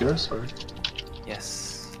Shroff. Was it yours or?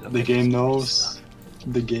 Yes. look The at game this knows. stuff.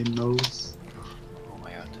 The game knows. Oh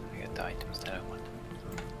my god, I get the items that I want.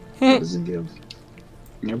 What does it give?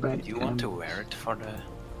 Your bad. Do you want to wear it for now?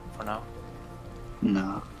 No.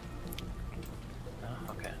 No?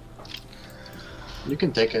 Okay. You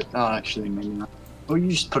can take it. Oh, actually, maybe not. Or you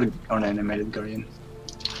just put it on animated guardian.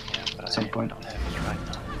 Yeah, but At some I point. don't have it right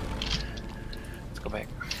now. Let's go back.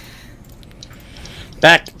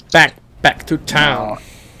 Back to town.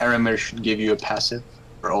 Now, Aramir should give you a passive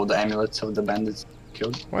for all the amulets of the bandits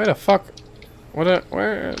killed. Where the fuck? What do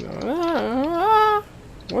I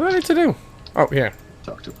need to do? Oh, here.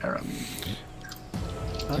 Talk to Aramir.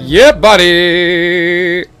 Yeah,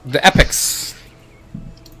 buddy! The epics.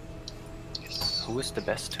 Who is the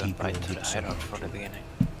best to invite to the hideout for the beginning?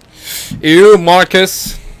 You,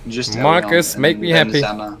 Marcus. Just Marcus, Elyon make and me then happy.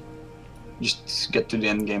 Zana. Just get to the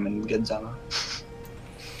end game and get Zana.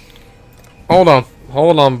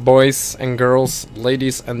 Hold on, boys and girls,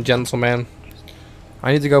 ladies and gentlemen.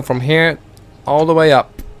 I need to go from here all the way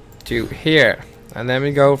up to here, and then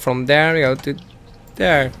we go from there. We go to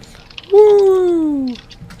there. Woo!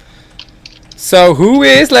 So who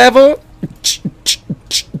is level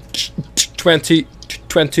 20?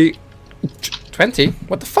 20?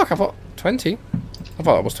 What the fuck? I thought 20. I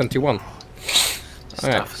thought it was 21. This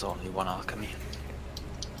Alright. stuff is only one alchemy.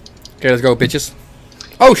 Okay, let's go, bitches.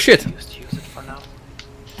 Oh shit! Just use it for now.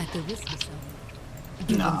 At the risk of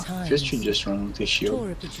Nah, Fist should just run with his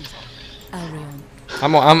shield.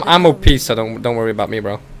 I'm OP, so don't worry about me,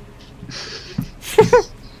 bro.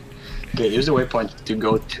 Okay, use the waypoint to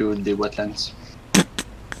go to the wetlands.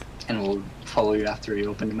 And we'll follow you after you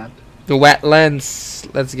open the map. The wetlands.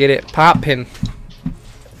 Let's get it poppin'.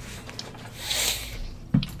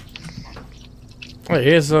 Oh,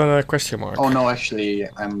 here's a question mark. Oh no, actually,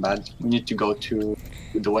 I'm bad. We need to go to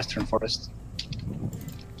the western forest.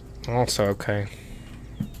 Also okay.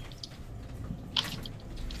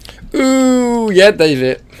 Ooh, yeah,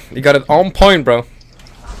 David. You got it on point, bro.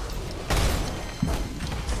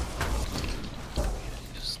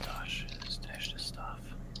 Stash the stuff.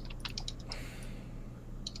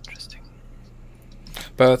 Interesting.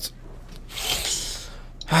 But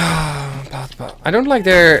I don't like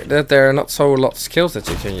that there are not so a lot of skills that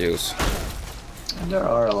you can use. And there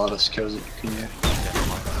are a lot of skills that you can use.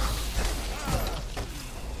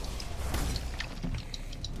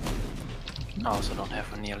 I also don't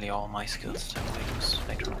have nearly all my skills that I use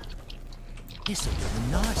later on. This will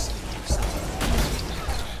be nice.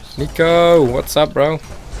 Nico, what's up, bro?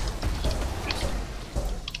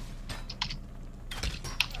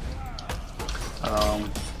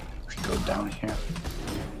 Should go down here.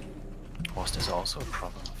 Was this also a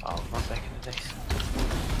problem of Alma back in the days?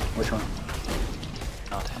 Which one?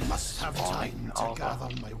 Not Must have time to gather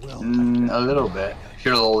my will. A little bit. If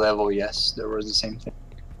you're low level, yes, there was the same thing.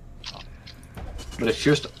 But if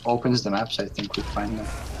Fused opens the maps, I think we find him.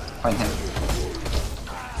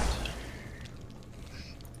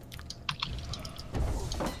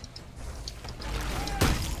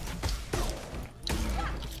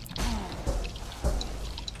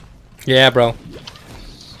 Yeah, bro.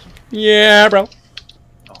 Yeah, bro.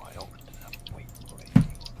 Oh, I opened it up. Wait.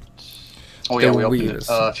 Oh yeah, we opened wheels.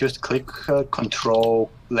 it. Just click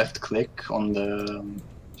control left click on the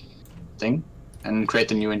thing and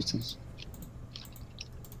create a new instance.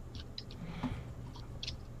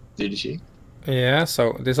 Did you see? Yeah,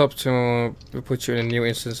 so this up to put you in a new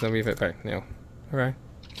instance and we've okay, no. Okay.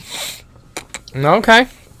 No, okay.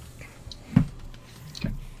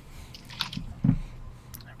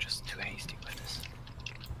 I'm just too hasty with this.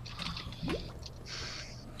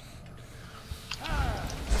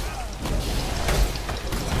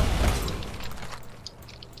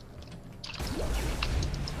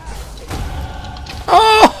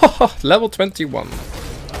 Oh, level 21.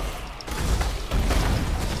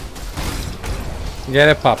 Get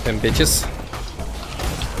it poppin', bitches.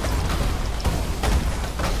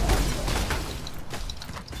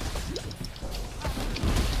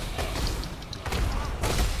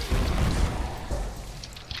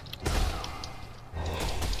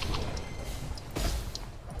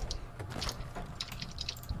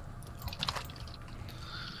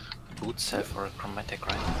 Boots have a chromatic,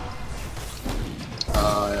 right?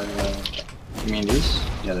 You mean these?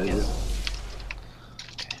 Yeah, they do.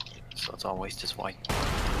 Okay, so it's always this white.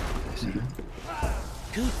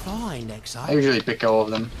 Good find, Exile. I usually pick all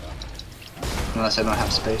of them, unless I don't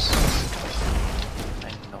have space.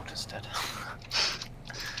 I noticed that.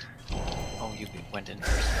 Oh, you went in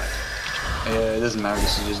first, right? It doesn't matter,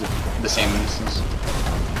 this is just the same instance.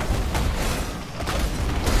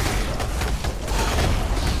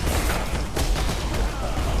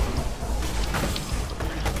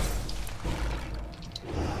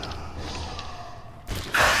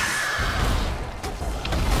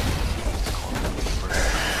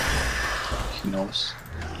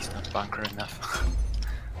 He's not bunker enough.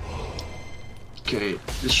 Okay,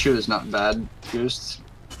 this shoe is not bad, just.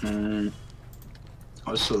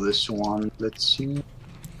 Also this one, let's see.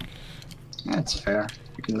 Yeah, it's fair.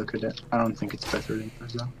 You can look at it. I don't think it's better than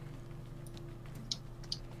yours though.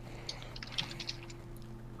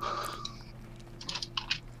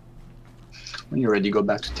 When you're ready, go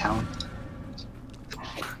back to town.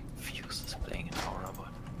 Fuse is playing an our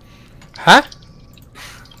robot. Huh?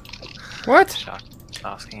 What? Shark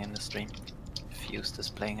asking in the stream. Fuse is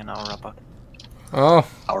playing an our robot. Oh.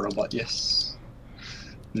 Our robot, yes.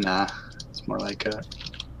 Nah, it's more like a.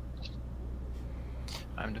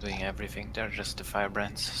 I'm doing everything. They're just the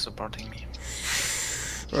firebrands supporting me.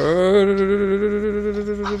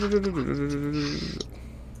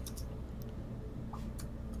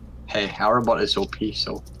 Hey, our robot is OP,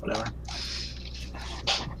 so whatever.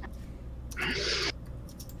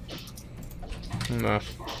 No.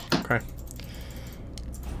 Okay.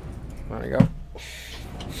 There we go.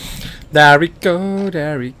 There we go,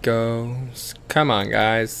 there we goes. Come on,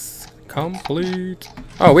 guys. Complete.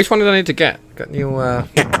 Oh, which one did I need to get? Got new,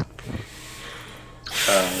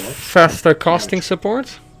 faster casting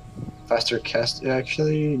support? Faster cast.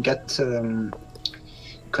 Actually, get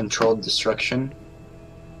controlled destruction.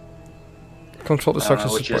 Control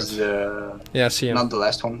destruction which support. is the. Yeah, I see him. Not the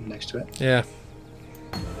last one next to it. Yeah.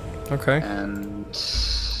 Okay. And.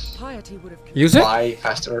 Use it? Buy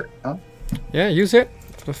faster. Huh? Yeah, use it.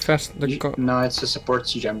 No, it's a support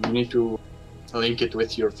gem. You need to link it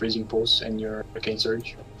with your freezing pulse and your arcane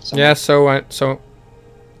surge. Yeah, so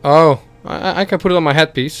oh, I can put it on my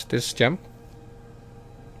headpiece. This gem.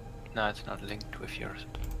 No, it's not linked with yours.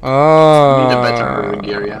 Oh. Need a better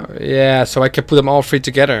gear, yeah. Yeah, so I can put them all three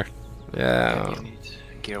together. Yeah. You need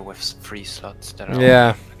gear with 3 slots that are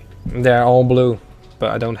Yeah. They're all blue,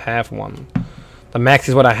 but I don't have one. The max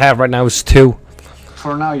is what I have right now is 2.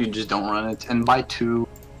 For now, you just don't run it, and buy 2.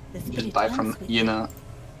 Just buy from Yuna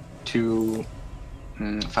 2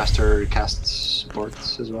 faster cast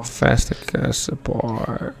supports as well. Faster cast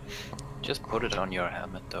support. Just put it on your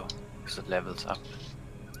helmet though, because it levels up.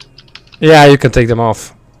 Yeah, you can take them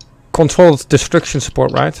off. Controlled destruction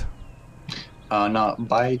support, right? No,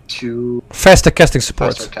 buy 2 faster casting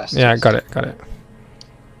support. faster casters. Yeah, got it. Buy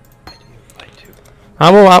 2. I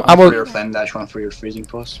will. One for will. your flame dash, one for your freezing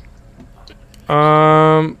pulse.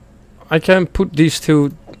 I can put these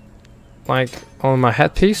 2 like on my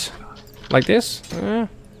headpiece, like this.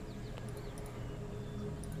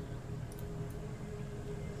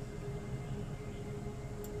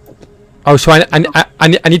 Oh, so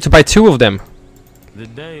I need to buy 2 of them. The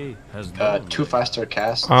day has 2 faster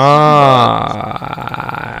casts. Ah,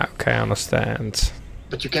 okay, I understand.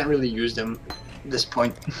 But you can't really use them at this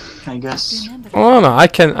point, I guess. Oh no, I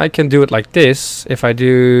can do it like this. If I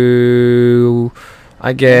do,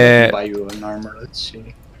 I get Buy you an armor. Let's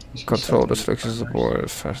see. control destruction support,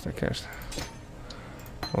 faster cast,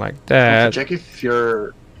 like Also that. check if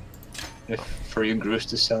for you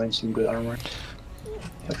Groose is selling some good armor.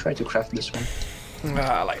 I'll try to craft this one.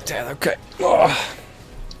 Like that. Okay. Oh.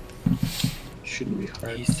 Shouldn't be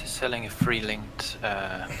hard. He's selling a free linked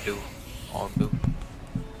blue, all blue.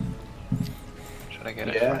 Should I get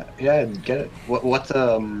it? Yeah, get it. What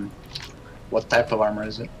type of armor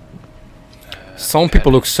is it? Some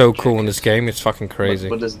people look so cool in this game. It's fucking crazy.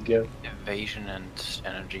 What does it give? Evasion and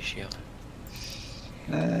energy shield.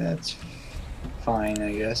 That's fine,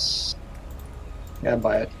 I guess. Yeah,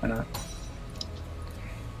 buy it. Why not?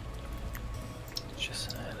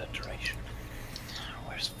 Just an alliteration.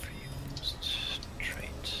 Where's free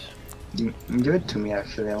trait? Give it to me,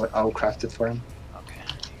 actually. I'll craft it for him. Okay.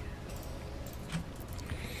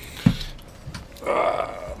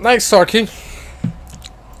 Nice, Sarky.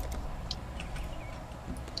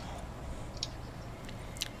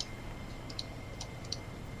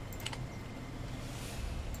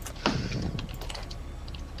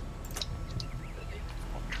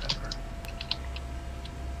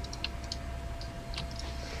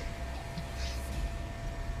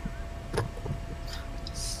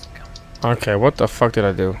 Okay, what the fuck did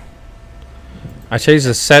I do? I changed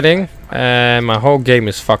the setting and my whole game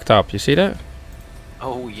is fucked up. You see that?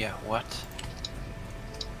 Oh yeah, what?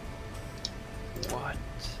 What?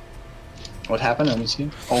 What happened? Let me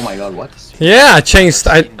see. Oh my god, what? Yeah, I changed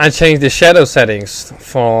the shadow settings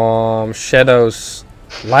from shadows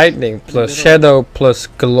lightning plus shadow plus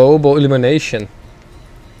global illumination.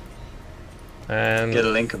 And Get a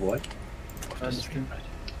link of what? Of the stream, right?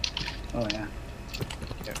 Oh yeah.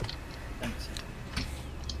 Here. Thanks.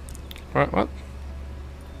 what?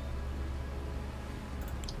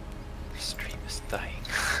 The stream is dying.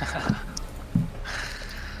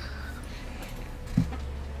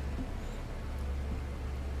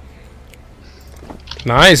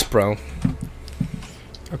 Nice, bro.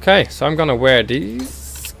 Okay, so I'm gonna wear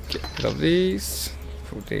these. Get rid of these.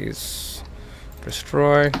 Put these.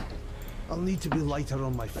 Destroy. I'll need to be lighter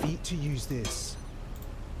on my feet to use this.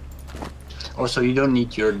 Also, you don't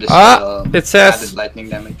need your it says added lightning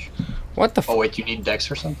damage. What the? Oh wait, you need dex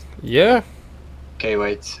or something? Yeah. Okay,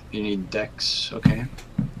 wait. You need dex. Okay.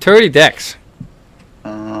 30 dex.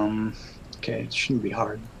 Okay, it shouldn't be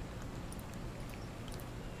hard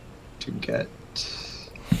to get.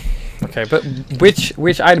 Okay, but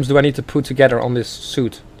which items do I need to put together on this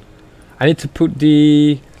suit? I need to put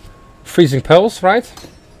the freezing pearls, right?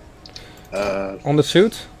 On the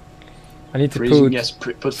suit. I need to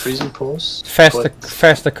put put freezing pulse.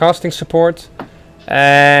 faster casting support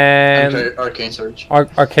and arcane surge.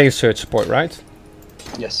 Arcane surge support, right?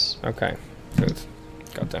 Yes. Okay, good.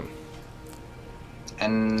 Got them.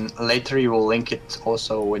 And later you will link it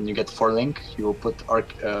also when you get 4 link. You will put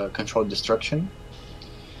control destruction.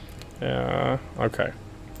 Yeah. Okay.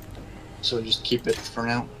 So just keep it for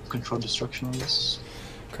now. Control destruction on this.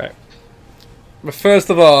 Okay. But first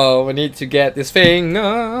of all, we need to get this thing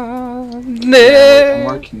on. Yeah, I'm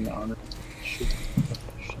working on it. Should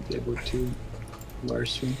be able to very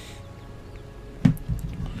soon. Wait,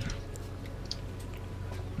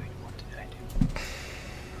 what did I do?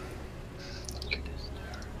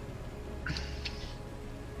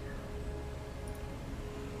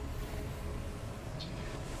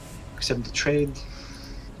 Accept the trade.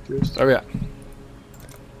 Oh yeah.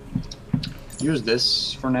 Use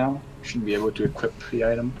this for now. should be able to equip the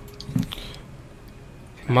item.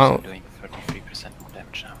 I'm doing 33% more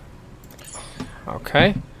damage now.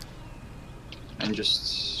 Okay. And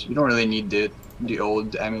just you don't really need the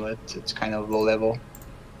old amulet. It's kind of low level,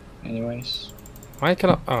 anyways. Why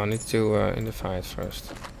cannot? Oh, I need to identify it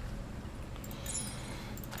first.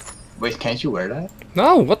 Wait, can't you wear that?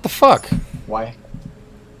 No, what the fuck? Why?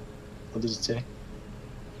 What does it say?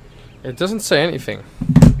 It doesn't say anything.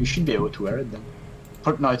 You should be able to wear it then.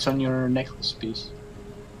 No, it's on your necklace piece.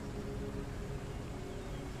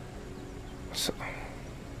 So,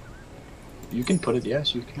 you can put it,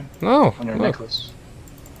 yes, you can. No. On your look. necklace.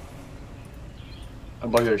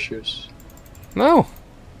 Above your shoes. No.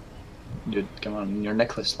 Dude, come on, in your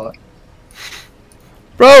necklace slot.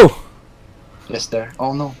 Bro! Yes, there.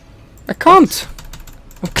 Oh no. I can't!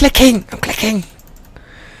 I'm clicking! I'm clicking!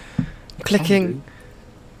 I'm clicking.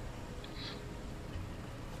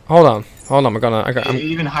 Hold on. Hold on, It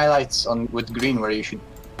even highlights on with green where you should.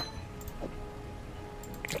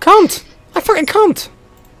 I can't! I fucking can't!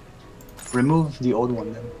 Remove the old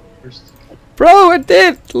one then first. Bro, I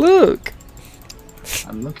did! Look!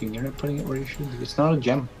 I'm looking, you're not putting it where you should. It's not a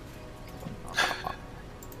gem.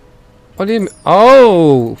 What do you mean?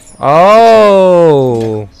 Oh!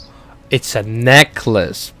 Oh! It's a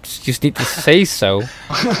necklace. You just need to say so.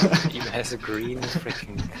 It even has a green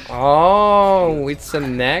freaking. Oh, it's a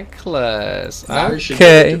necklace. Now you should be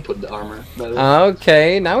able Okay. to put the armor.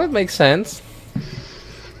 Okay, now it makes sense.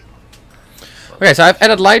 Okay, so I've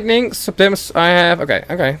added lightning, subdims. I have. Okay.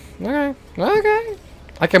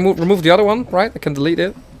 I can remove the other one, right? I can delete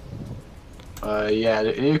it. Yeah,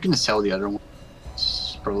 you can sell the other one.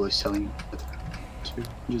 It's probably selling it too.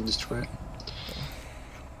 Just destroy it.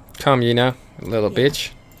 Come, Yina, little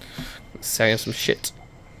bitch. Selling some shit.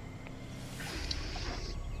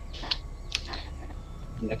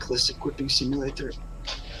 Necklace equipping simulator.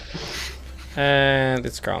 And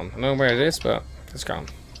it's gone. I don't know where it is, but it's gone.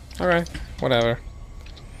 Alright, whatever.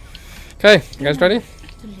 Okay, you guys ready?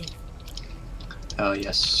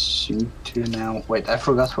 Yes. You need to now. Wait, I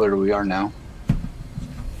forgot where we are now.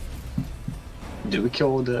 Did we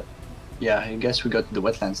kill the. Yeah, I guess we got to the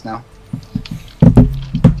wetlands now.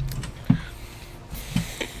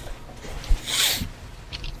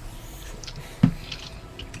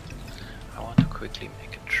 I want to quickly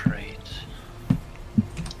make a trade.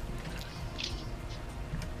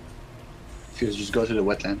 If you just go to the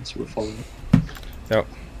wetlands, you will follow it. Yep.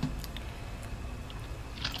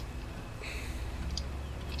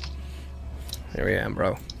 Here we am,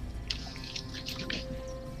 bro.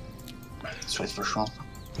 Let's wait for Sean.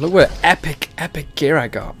 Look what epic gear I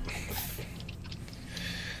got.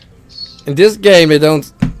 In this game, they don't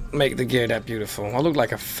make the gear that beautiful. I look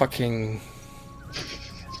like a fucking...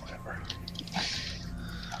 Whatever.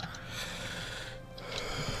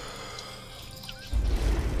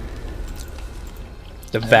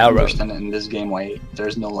 The I don't Varro. understand in this game why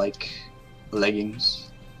there's no like leggings.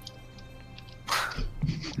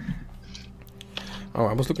 Oh,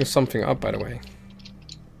 I was looking something up, by the way.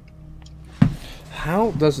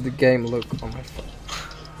 How does the game look on my phone?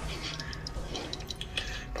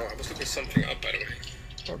 Oh, I was looking something up, by the way.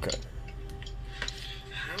 Okay.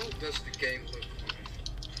 How does the game look on my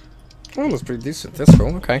phone? Oh, that's pretty decent. That's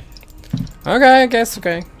cool. Okay. Okay, I guess.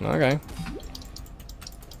 Okay. Okay.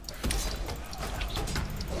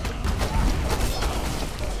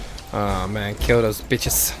 Oh man, kill those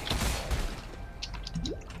bitches.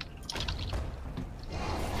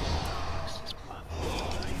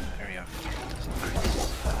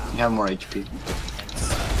 You have more HP.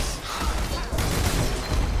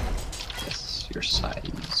 Yes, your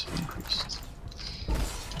size increased.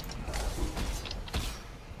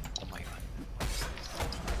 Oh my god.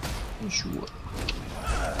 Sure.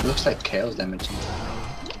 Looks like chaos damage.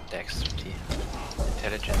 Dexterity.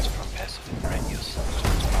 Intelligence from passive and brain use.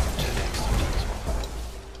 To dexterity as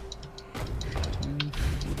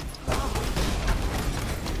well.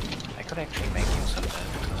 I could actually make use of that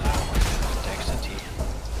because I always have dexterity.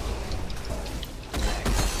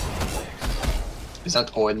 Is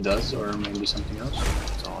that all it does, or maybe something else?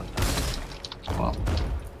 That's all it does. Wow.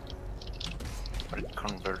 But it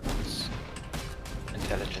converts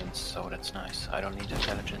intelligence, so that's nice. I don't need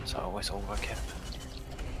intelligence, I always overcap.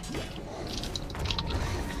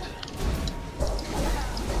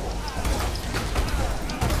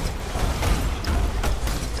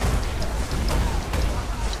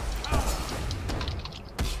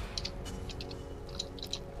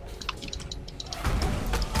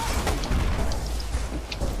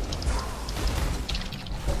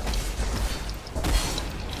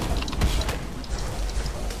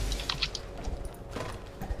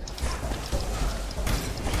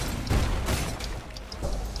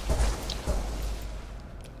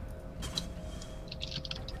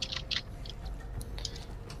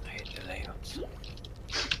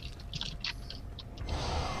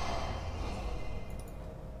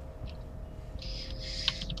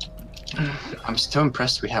 I'm still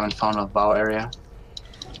impressed we haven't found a bow area.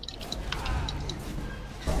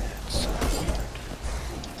 It's so weird.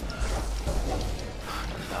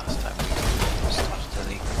 Last time we started the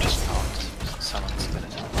league, we just found someone's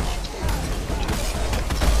skeleton.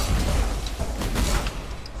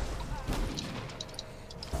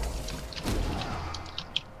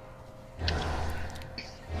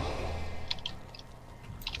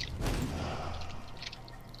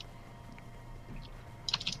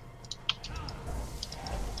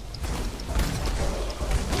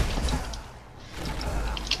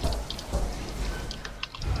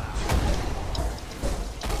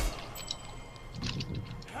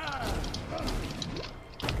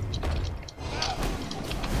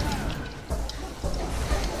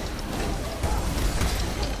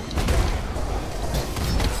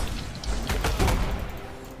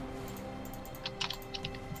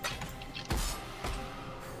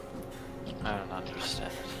 I don't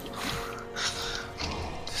understand it.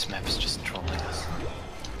 This map is just trolling us.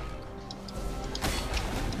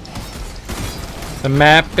 The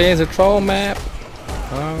map is a troll map.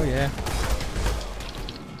 Oh yeah.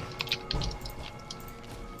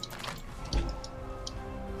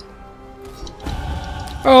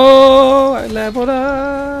 Oh, I leveled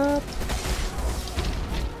up.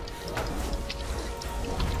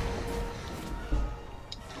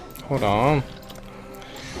 Hold on.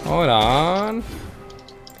 Hold on.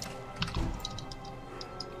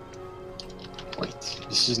 Wait,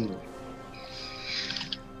 this isn't. No,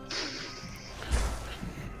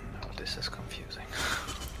 this is confusing.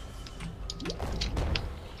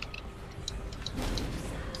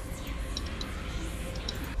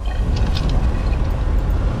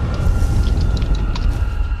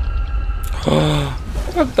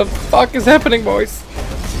 What the fuck is happening, boys?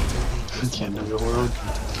 The end of the world.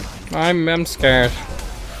 I'm scared.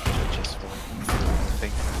 Just one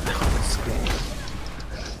thing on the screen.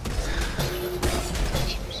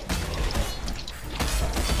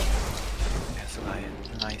 There's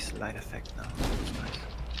a nice light effect now. It's nice.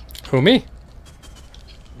 Who, me?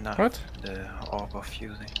 No, What? the orb of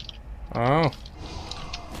fusing. Oh.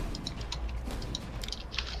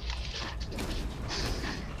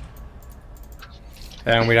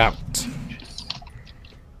 And we're out.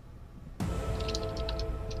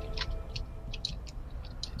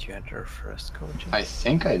 Did you enter first, coach? I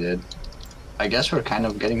think I did. I guess we're kind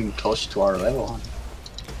of getting close to our level.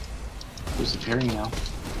 Who's appearing now?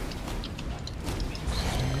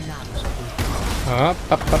 Up.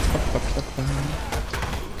 Get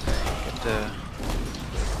the...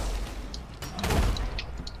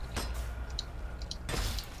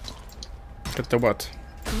 Get the what?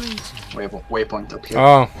 Waypoint up here.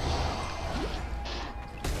 Oh.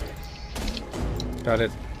 Got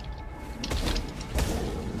it.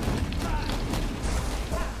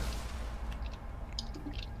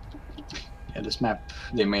 Yeah, this map,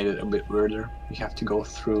 they made it a bit weirder. We have to go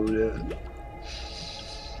through the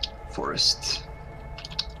forest.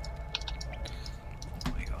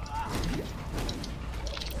 Oh my god.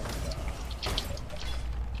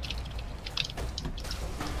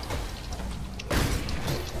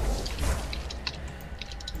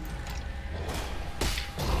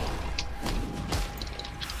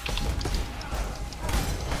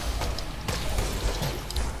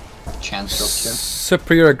 Chance up here.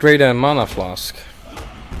 Superior grade and mana flask.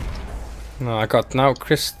 No, I got now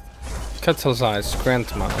catalyzed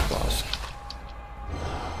grant mana flask.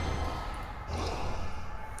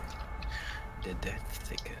 The death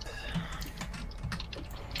ticket.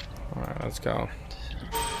 Alright, let's go.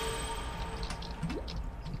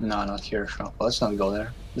 No, not here. So let's not go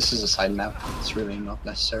there. This is a side map. It's really not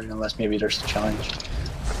necessary unless maybe there's a challenge.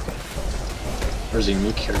 There's a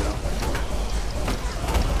unique here though.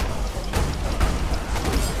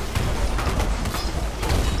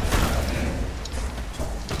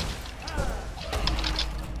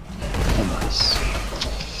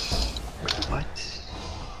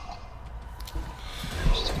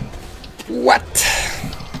 What?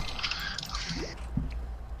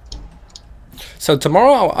 So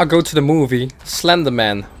tomorrow I'll go to the movie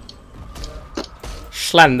Slenderman.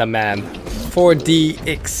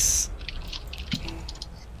 4DX.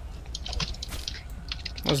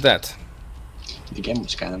 What's that? The game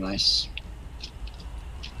was kind of nice.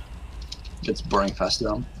 Gets boring fast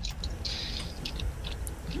though.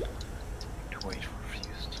 Wait for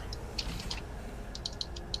fused.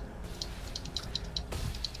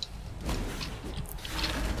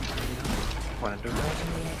 Wanna do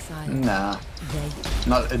that? Nah.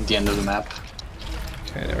 Not at the end of the map.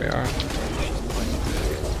 Okay, there we are.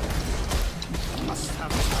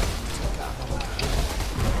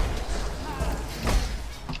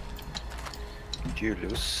 Do you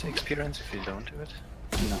lose experience if you don't do it?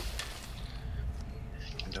 No.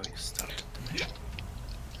 Even though you started the mission.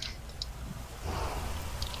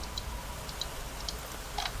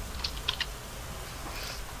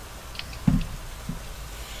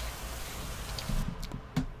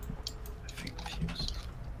 I think fuse.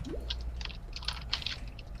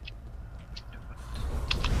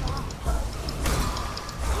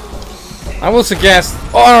 I will suggest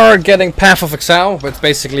or getting Path of Exile, which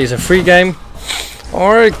basically is a free game,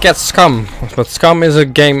 or get Scum. But Scum is a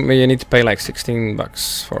game where you need to pay like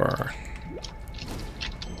 $16 for.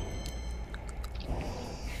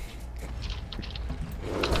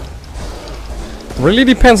 Really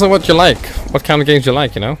depends on what you like, what kind of games you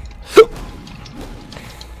like, you know.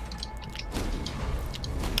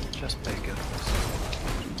 Just play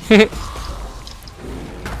good.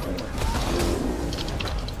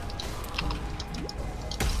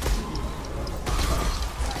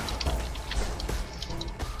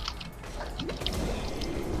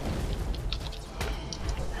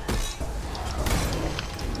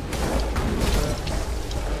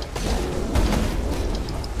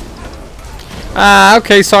 Ah,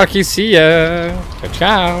 okay, Sarky, see ya. Ciao,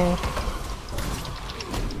 ciao.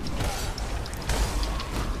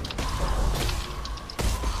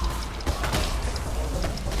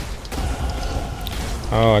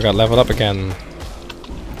 Oh, I got leveled up again.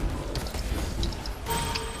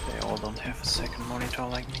 They all don't have a second monitor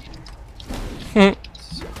like me.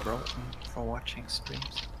 So broken for watching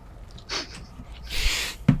streams.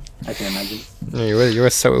 I can imagine. You were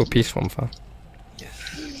so OP, Swampa. Yes.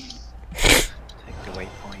 Take the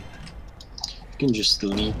waypoint. You can just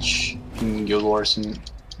leech in Guild Wars and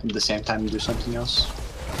at the same time do something else.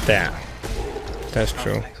 Damn. That's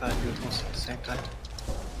true. Exile Guild Wars at the same time.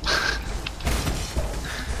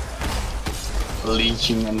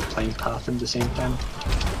 Leeching and playing Path at the same time.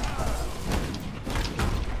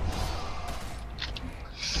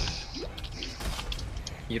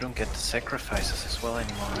 You don't get the sacrifices as well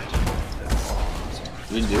anymore, right?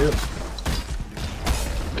 You do.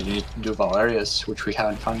 But you need to do variates, which we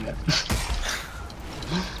haven't found yet.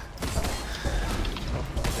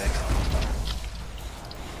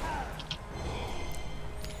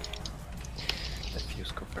 Let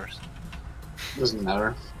fuse go first. Doesn't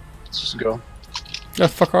matter. Let's just go. The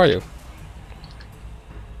fuck are you?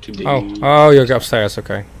 To the... Oh, you're upstairs,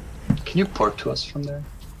 okay. Can you port to us from there?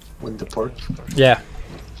 With the port? Yeah.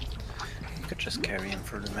 You could just carry him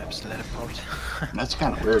through the maps and let it port. That's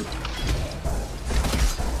kind of weird.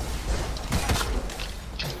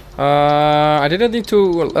 I didn't need to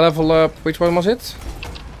level up. Which one was it?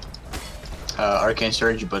 Arcane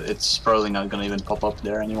Surge, but it's probably not gonna even pop up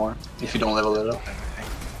there anymore if you don't level it up.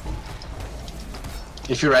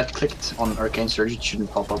 If you right-clicked on Arcane Surge, it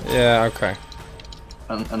shouldn't pop up. Yeah, okay.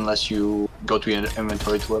 Unless you go to your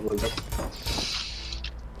inventory to level it up.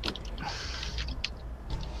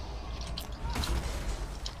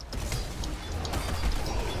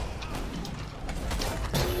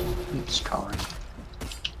 It's coward.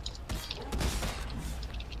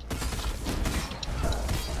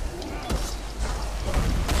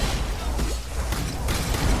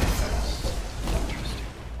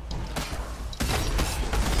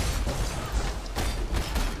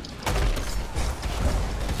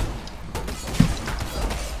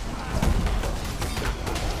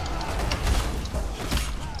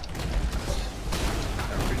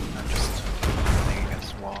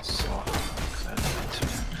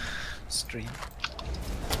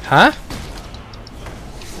 Huh?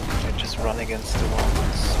 I just run against the wall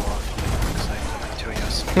so often because I'm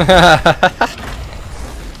curious.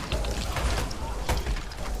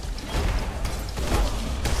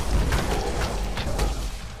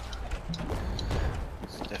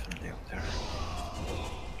 It's definitely up there.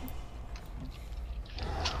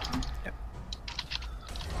 Yep.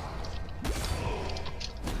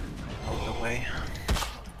 All the way.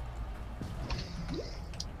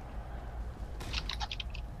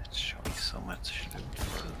 So much loot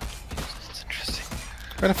for it's interesting.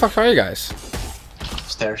 Where the fuck are you guys?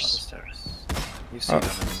 Stairs. Stairs. You see them in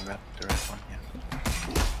the map, the red one, yeah.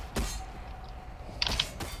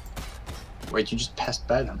 Wait, you just passed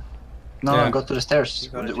by them? No, Yeah. I got to the stairs. You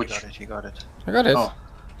got it, you got it, you got it. I got it. Oh.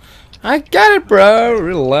 I got it, bro.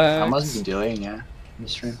 Relax. I must be delaying, yeah, in the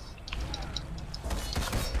stream.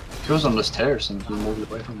 He was on the stairs and he moved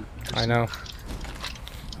away from it. I know.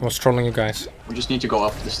 I was trolling you guys. We just need to go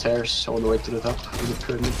up the stairs all the way to the top of the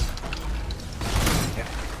pyramid. Yeah.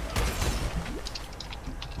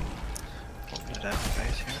 Open that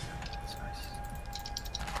space here. That's nice.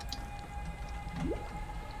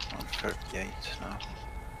 On 38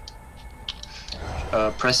 now.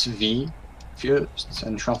 Press V If you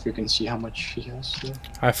send Shroff, you can see how much he has. Yeah.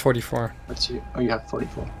 I have 44. Let's see. Oh, you have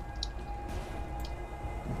 44.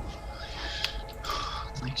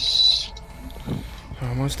 Nice.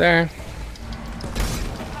 Almost there. You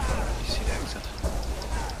see the exit.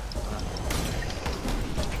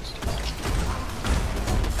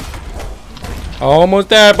 Almost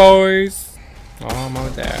there, boys.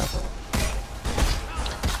 Almost there.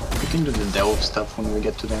 We can do the delve stuff when we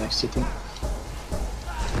get to the next city.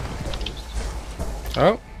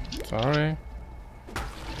 Oh, sorry.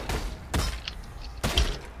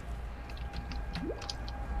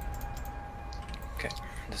 Okay,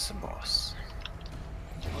 this is a boss.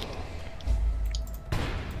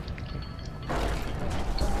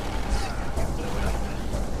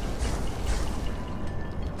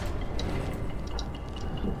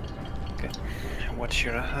 Okay, watch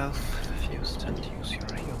your health. If you stand, use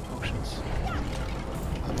your heal potions.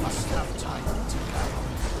 I must have time to gather.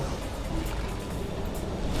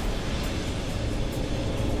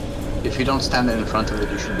 If you don't stand in front of it,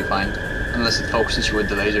 you should be fine. Unless it focuses you with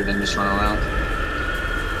the laser, then just run around.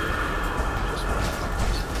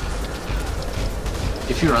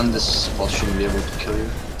 If you run, this boss shouldn't be able to kill you.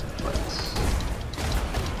 But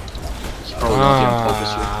it's probably not even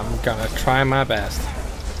focus you. I'm gonna try my best.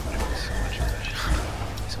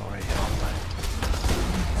 He's already online.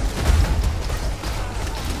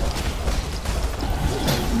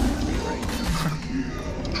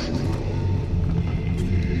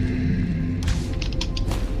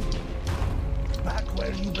 Back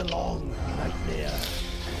where you belong, nightmare.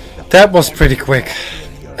 That was pretty quick.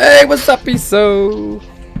 Hey, what's up, Iso?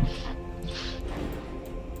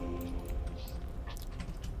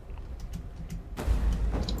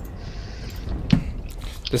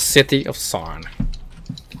 The city of Sarn.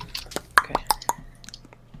 Okay.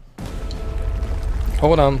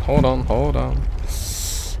 Hold on, hold on, hold on.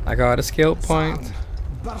 I got a skill point.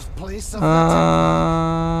 Birthplace of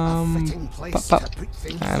a fitting place to put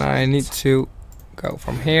things And I need to go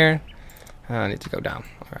from here. And I need to go down.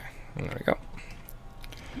 Alright, there we go.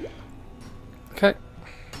 Okay.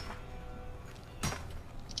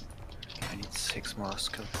 I need 6 more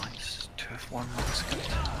skill points to have 1 more skill.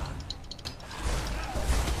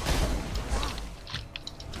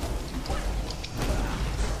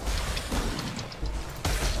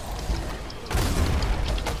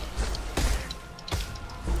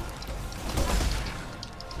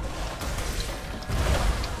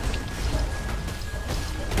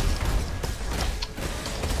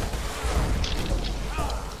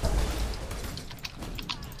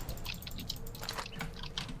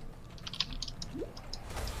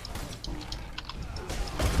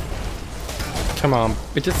 Come on,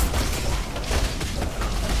 bitches.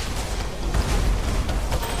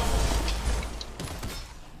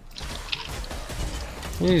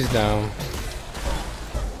 He's down.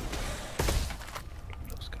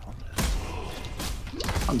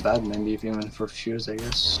 Not bad, maybe if you went for fuse, I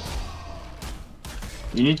guess.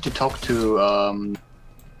 You need to talk to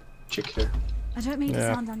chick here. I don't mean to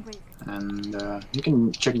sound ungrateful. And you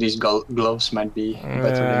can check these gloves, might be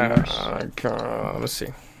better than yours. Okay, let me see.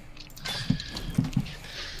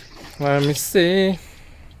 Let me see.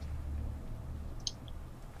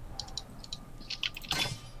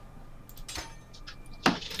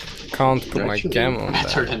 Can't put my game on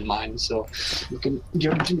better there. than mine, so you can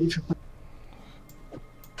give it to me if you want.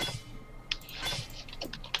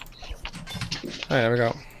 Alright, there we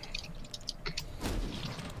go.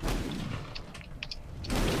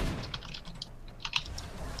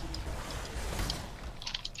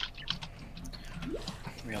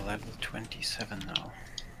 We are level 27 now.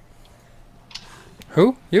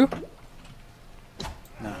 Who? You?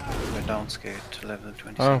 No, we're downscaled to level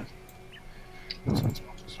 27. Oh. So it's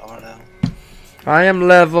our level. I am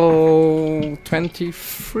level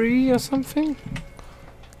 23 or something?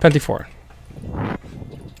 24.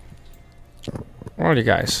 Where are you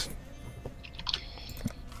guys?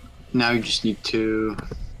 Now you just need to...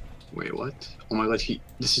 Wait, what? Oh my god,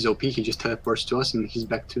 this is OP, he just teleports to us and he's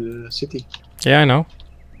back to the city. Yeah, I know.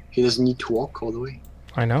 He doesn't need to walk all the way.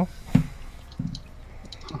 I know.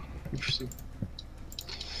 Huh, interesting.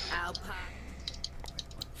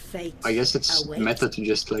 Fate I guess it's meta to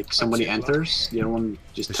just like somebody enters, the other one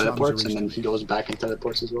just teleports, and then he goes back and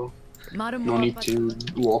teleports as well. No need to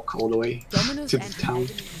walk all the way to the town.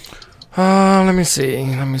 Let me see.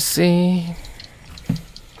 Let me see.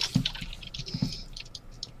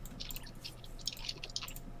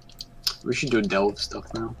 We should do delve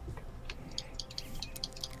stuff now.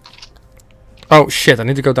 Oh shit, I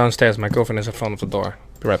need to go downstairs. My girlfriend is in front of the door.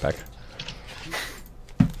 Be right back.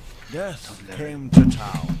 Death came to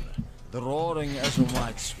town, the roaring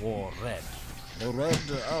Ezomites wore red. The red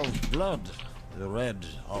of blood, the red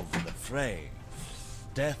of the fray.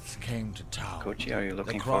 Death came to town. Koji, are you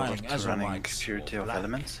looking The forward crying to running Ezramites Purity were of black.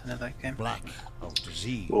 Elements in that game? Black of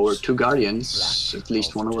disease. Well, we're 2 guardians. Black At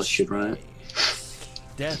least one of us should run it.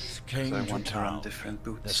 Death came So I to want to town. run different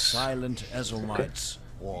The boots. silent Ezramites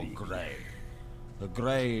wore grey. The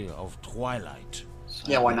grey of twilight. So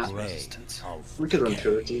Yeah, I why want not? Grey resistance. of We could run decay.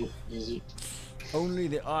 Purity. Easy. Only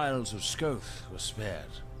the Isles of Scoth were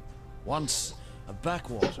spared. Once a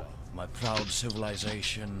backwater of my proud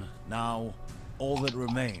civilization, now all that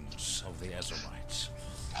remains of the Ezramites.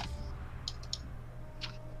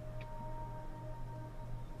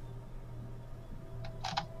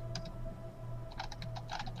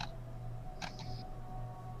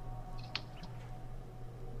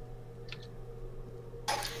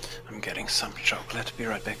 I'm getting some chocolate. Be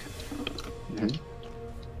right back. Mhm.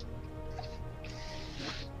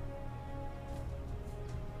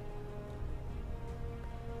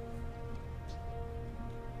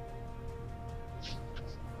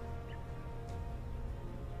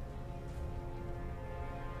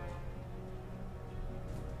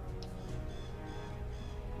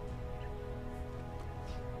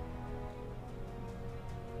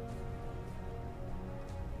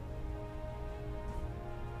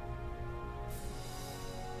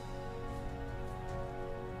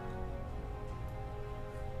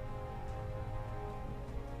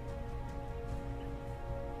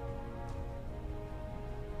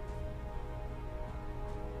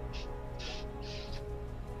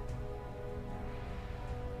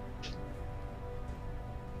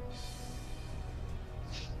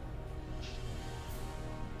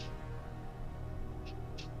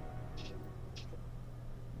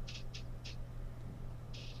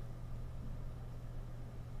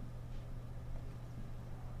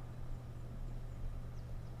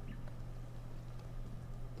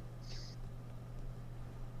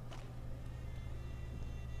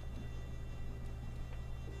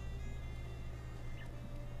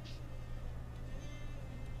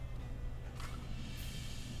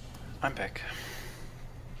 I'm back.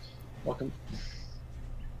 Welcome.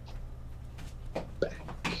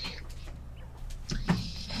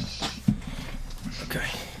 Okay.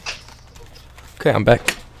 Okay, I'm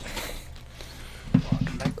back.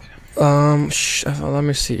 Welcome back. Let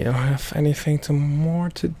me see. I don't have anything more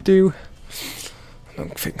to do. I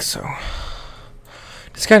don't think so.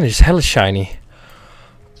 This guy is hella shiny.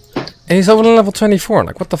 And he's over level 24.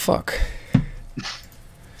 Like, what the fuck?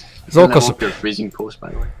 It's all Level cause up your freezing post, by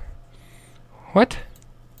the way. what?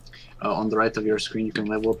 On the right of your screen, you can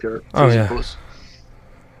level up your Oh, freezing yeah. post.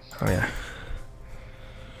 Oh yeah.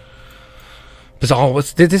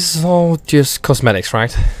 This is all just cosmetics,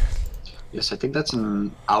 right? Yes, I think that's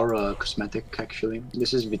an aura cosmetic, actually.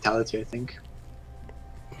 This is Vitality, I think.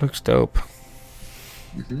 Looks dope.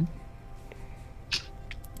 Mm-hmm.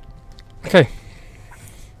 Okay.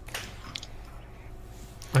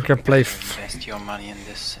 I can play. Invest your money in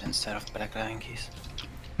this instead of Black Lion Keys.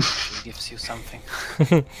 It gives you something.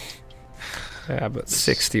 Yeah, but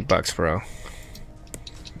 $60, bro.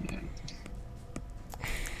 Yeah.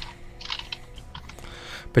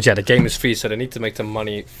 But yeah, the game is free, so they need to make the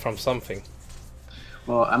money from something.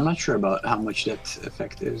 Well, I'm not sure about how much that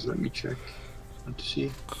effect is. Let me check. Want to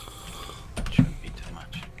see? Shouldn't be too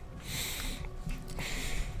much.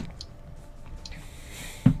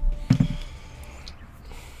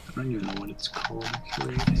 I don't even know what it's called,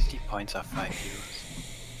 actually. 50 points are 5 euros.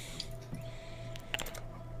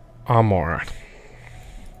 Armor.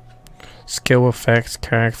 Skill effects,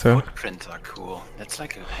 character. Footprints are cool. That's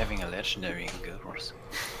like having a legendary in Guild Wars.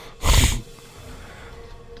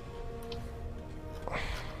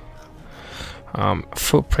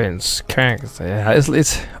 Footprints, character. Yeah,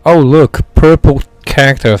 it's oh look, purple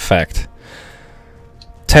character effect.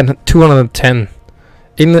 210.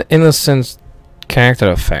 Innocent character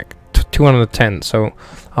effect. 210. So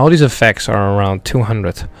all these effects are around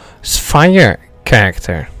 200. Fire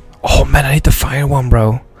character. Oh man, I need the fire one,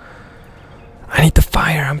 bro. I need the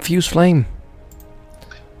fire. I'm Fuse Flame.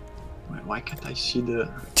 Why can't I see the...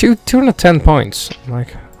 210 points.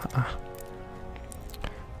 Like,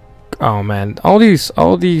 oh man, all these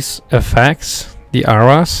effects, the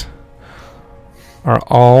auras, are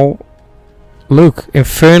all. Look,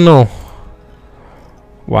 infernal.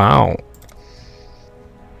 Wow.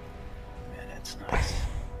 Man, that's nice.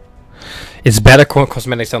 It's better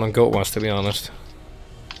cosmetics than on Gold Wars, to be honest.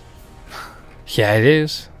 Yeah, it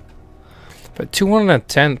is. But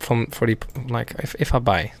 210 for the like if I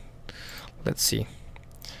buy, let's see.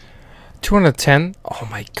 210. Oh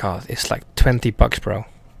my god, it's like $20, bro.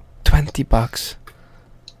 $20.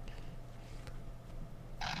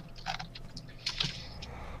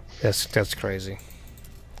 That's crazy.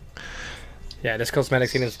 Yeah, these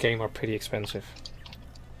cosmetics in this game are pretty expensive.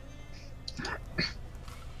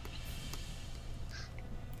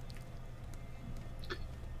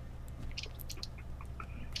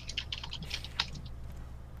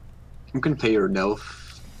 You can pay your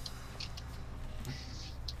delve.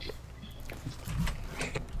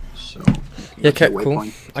 So Yeah, okay, the cool.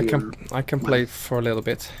 waypoint I can play for a little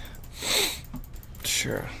bit.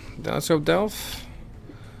 Sure. Let's go delve.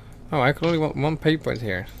 Oh, I can only want one pay point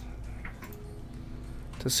here.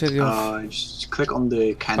 The city of just click on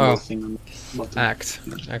the candle thing on the bottom. Act.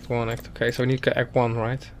 Act 1, Act. Okay, so we need Act 1,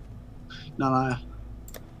 right? No.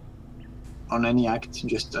 On any act,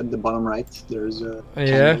 just at the bottom right, there's a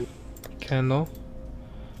candle.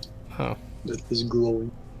 Oh. That is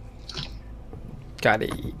glowing. Got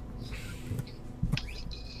it.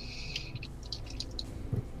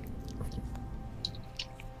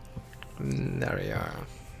 There we are.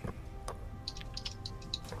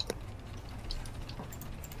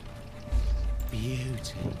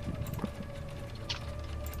 Beauty.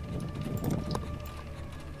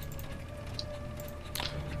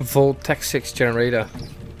 Volt Tech 6 generator.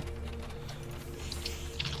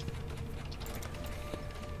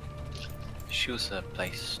 Shoes are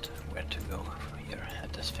placed where to go here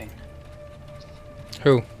at this thing.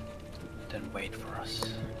 Who? Then wait for us.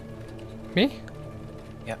 Me?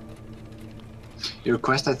 Yep. Your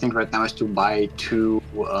quest, I think, right now is to buy 2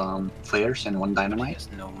 flares and 1 dynamite. He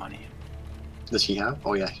has no money. Does he have?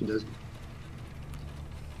 Oh yeah, he does.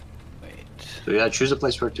 Wait. So yeah, choose a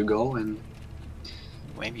place where to go and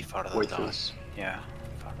maybe farther wait down. for us. Yeah,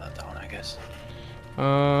 farther down, I guess.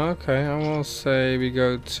 Okay, I will say we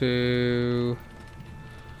go to...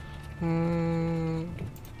 You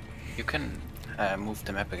can move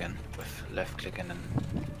the map again with left click and then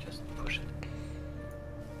just push it.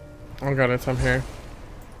 I got it, I'm here.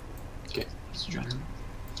 Okay, let's try.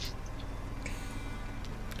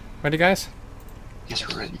 Ready, guys? Yes,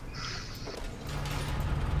 we're ready.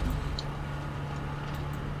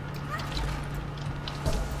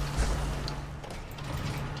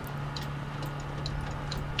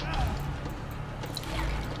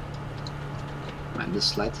 Man, this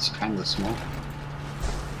slide is kinda small.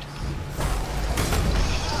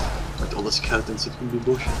 With all the skeletons, it would be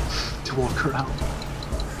bullshit to walk around.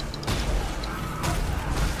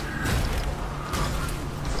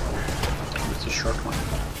 It's a short one.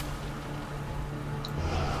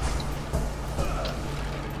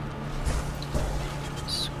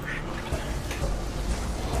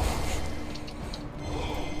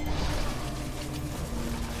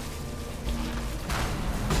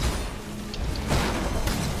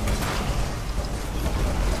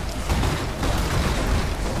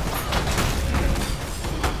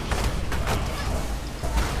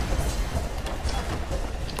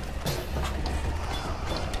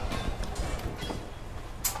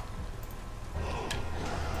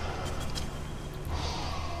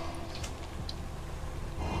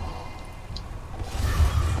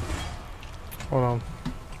 Hold on.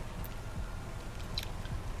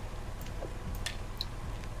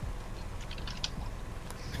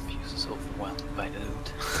 Fuse is overwhelmed by the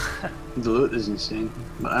loot. The loot is insane,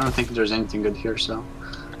 but I don't think there's anything good here, so...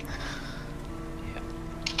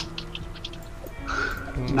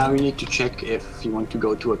 Now we need to check if you want to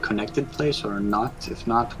go to a connected place or not. If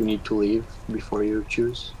not, we need to leave before you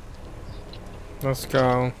choose. Let's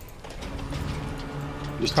go.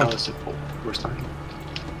 Just tell us if we're starting.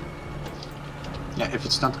 Yeah, if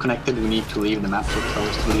it's not connected, we need to leave. The map will tell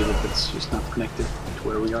us to leave if it's just not connected to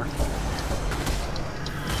where we are.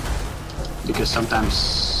 Because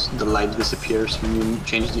sometimes the light disappears when you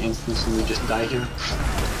change the instance and we just die here.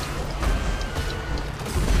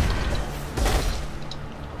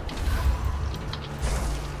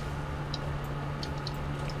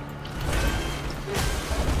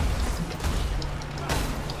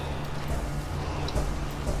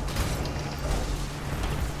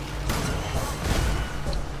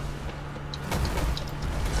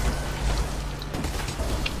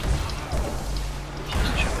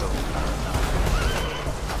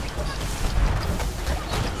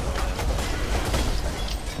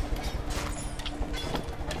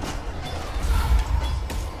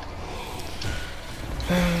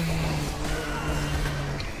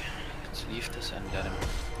 Let's leave this and let him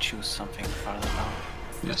choose something farther down.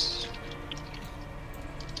 Yes.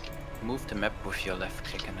 Move the map with your left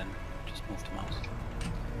click and then just move the mouse.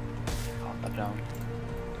 Farther down.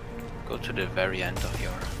 Go to the very end of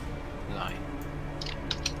your line.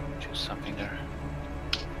 Choose something there.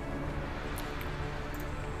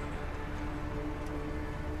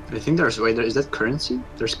 I think there's... Wait, is that currency?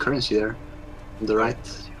 There's currency there. On the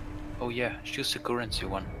right. Oh yeah, choose the currency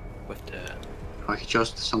one with the. Oh, he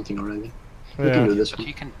chose something already. Yeah. We can do this But one.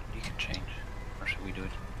 he can change. Or should we do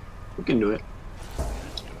it? We can do it.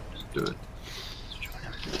 Let's do it. Let's do it. Let's join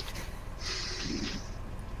him.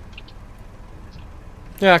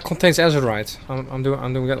 Yeah, it contains azurite. I'm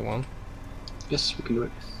doing that one. Yes, we can do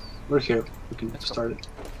it. We're here. We can start it.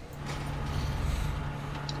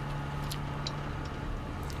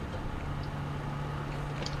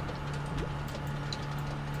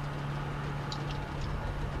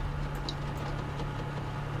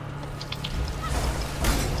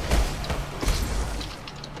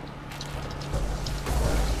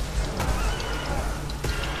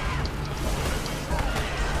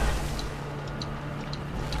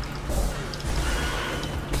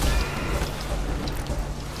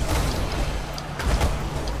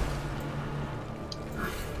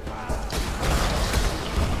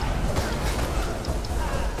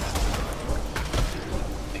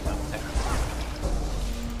 Thing up there.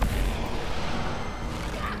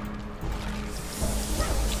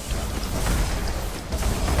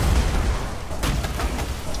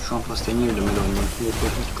 Trump will stay near the middle and we'll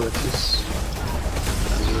collect this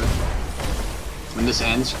azurite. When this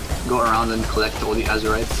ends, go around and collect all the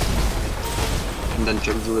azurite. And then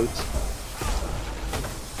check the loot.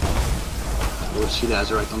 We'll see the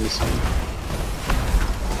azurite on this side.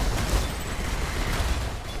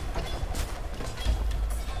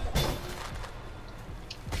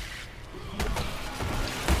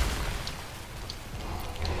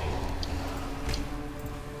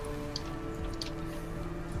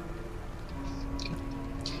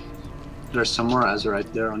 There's some more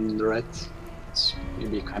azurite there on the right. It's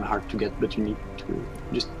maybe kind of hard to get, but you need to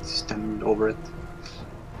just stand over it.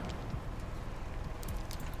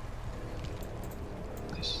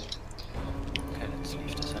 Nice. Okay, let's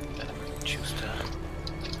leave this and let him choose the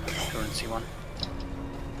currency one.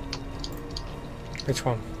 Which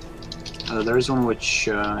one? There is one which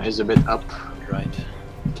is a bit up Right.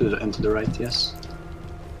 to the right. Yes.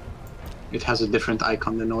 It has a different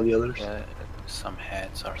icon than all the others. Some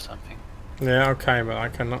heads or something. Yeah, okay, but I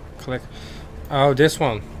cannot click. Oh, this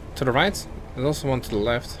one to the right. There's also one to the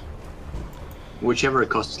left. Whichever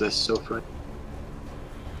costs less so far.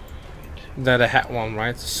 The hat one,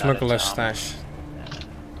 right? Smuggler's armor. stash.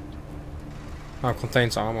 Oh,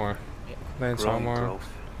 contains armor. Yeah. Contains Growing armor. growth.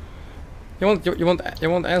 You want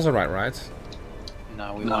azurite, right?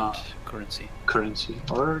 No, we No. want currency. Currency,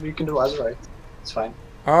 or you can do azurite. It's fine.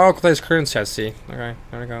 Oh, contains currency. I see. Okay,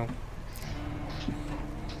 there we go.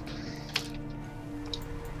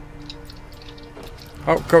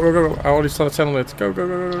 Oh, go! I already started telling it. Go!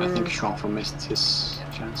 I think Schwanfo missed his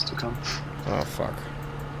chance to come. Oh fuck.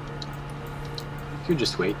 You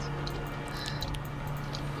just wait.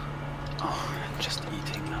 Oh, I'm just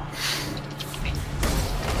eating now.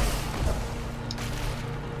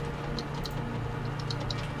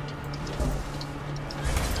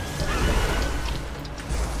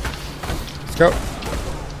 Let's go.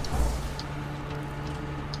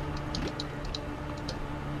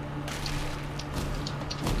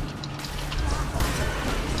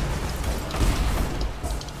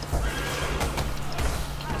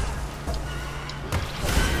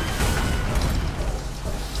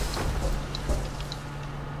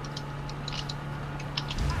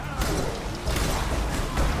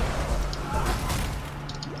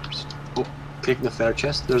 Oh, click the flare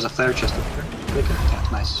chest. There's a flare chest up here. Click it. Yeah,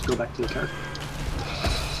 nice. Go back to the card.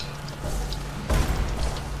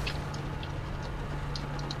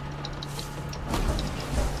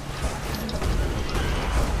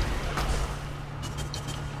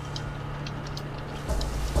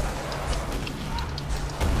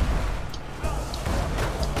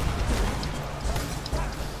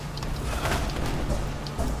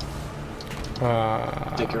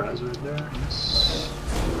 Take your eyes right there. Yes.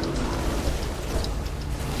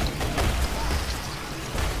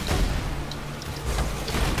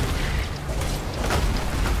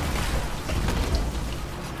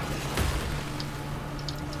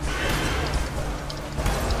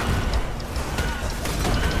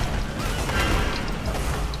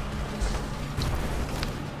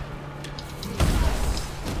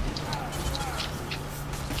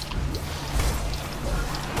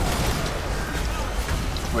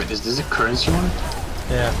 Wait, is this a currency one?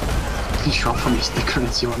 Yeah. Schwanfo missed the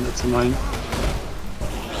currency one. That's annoying.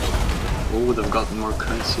 Oh, would have gotten more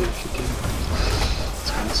currency if you can.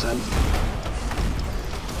 It's kind of sad.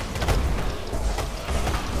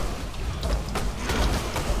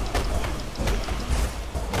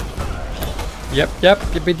 Yep.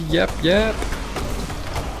 Yep.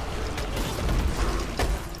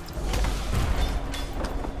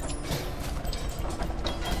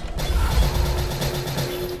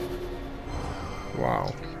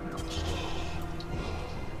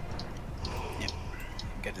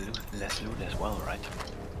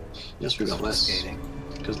 Yes, we got less. Scaling.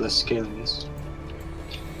 Because less scaling, yes.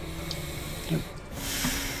 Yep.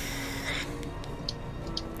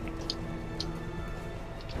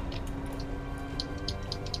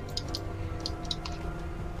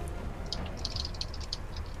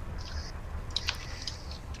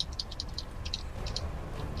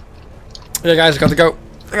 Yeah, guys, I gotta go.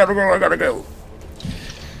 I gotta go.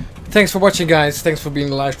 Thanks for watching, guys. Thanks for being in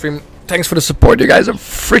the live stream. Thanks for the support. You guys are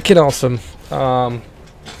freaking awesome.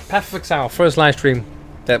 Path of Exile, first live stream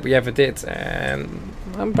that we ever did, and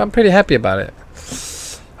I'm pretty happy about it.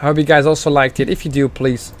 I hope you guys also liked it. If you do,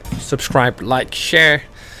 please subscribe, like, share,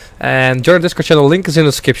 and join the Discord channel. Link is in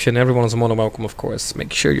the description. Everyone is more than welcome, of course.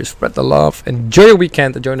 Make sure you spread the love. Enjoy your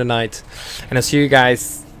weekend. Enjoy the night, and I'll see you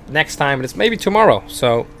guys next time. And it's maybe tomorrow.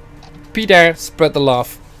 So be there. Spread the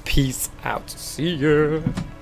love. Peace out. See ya.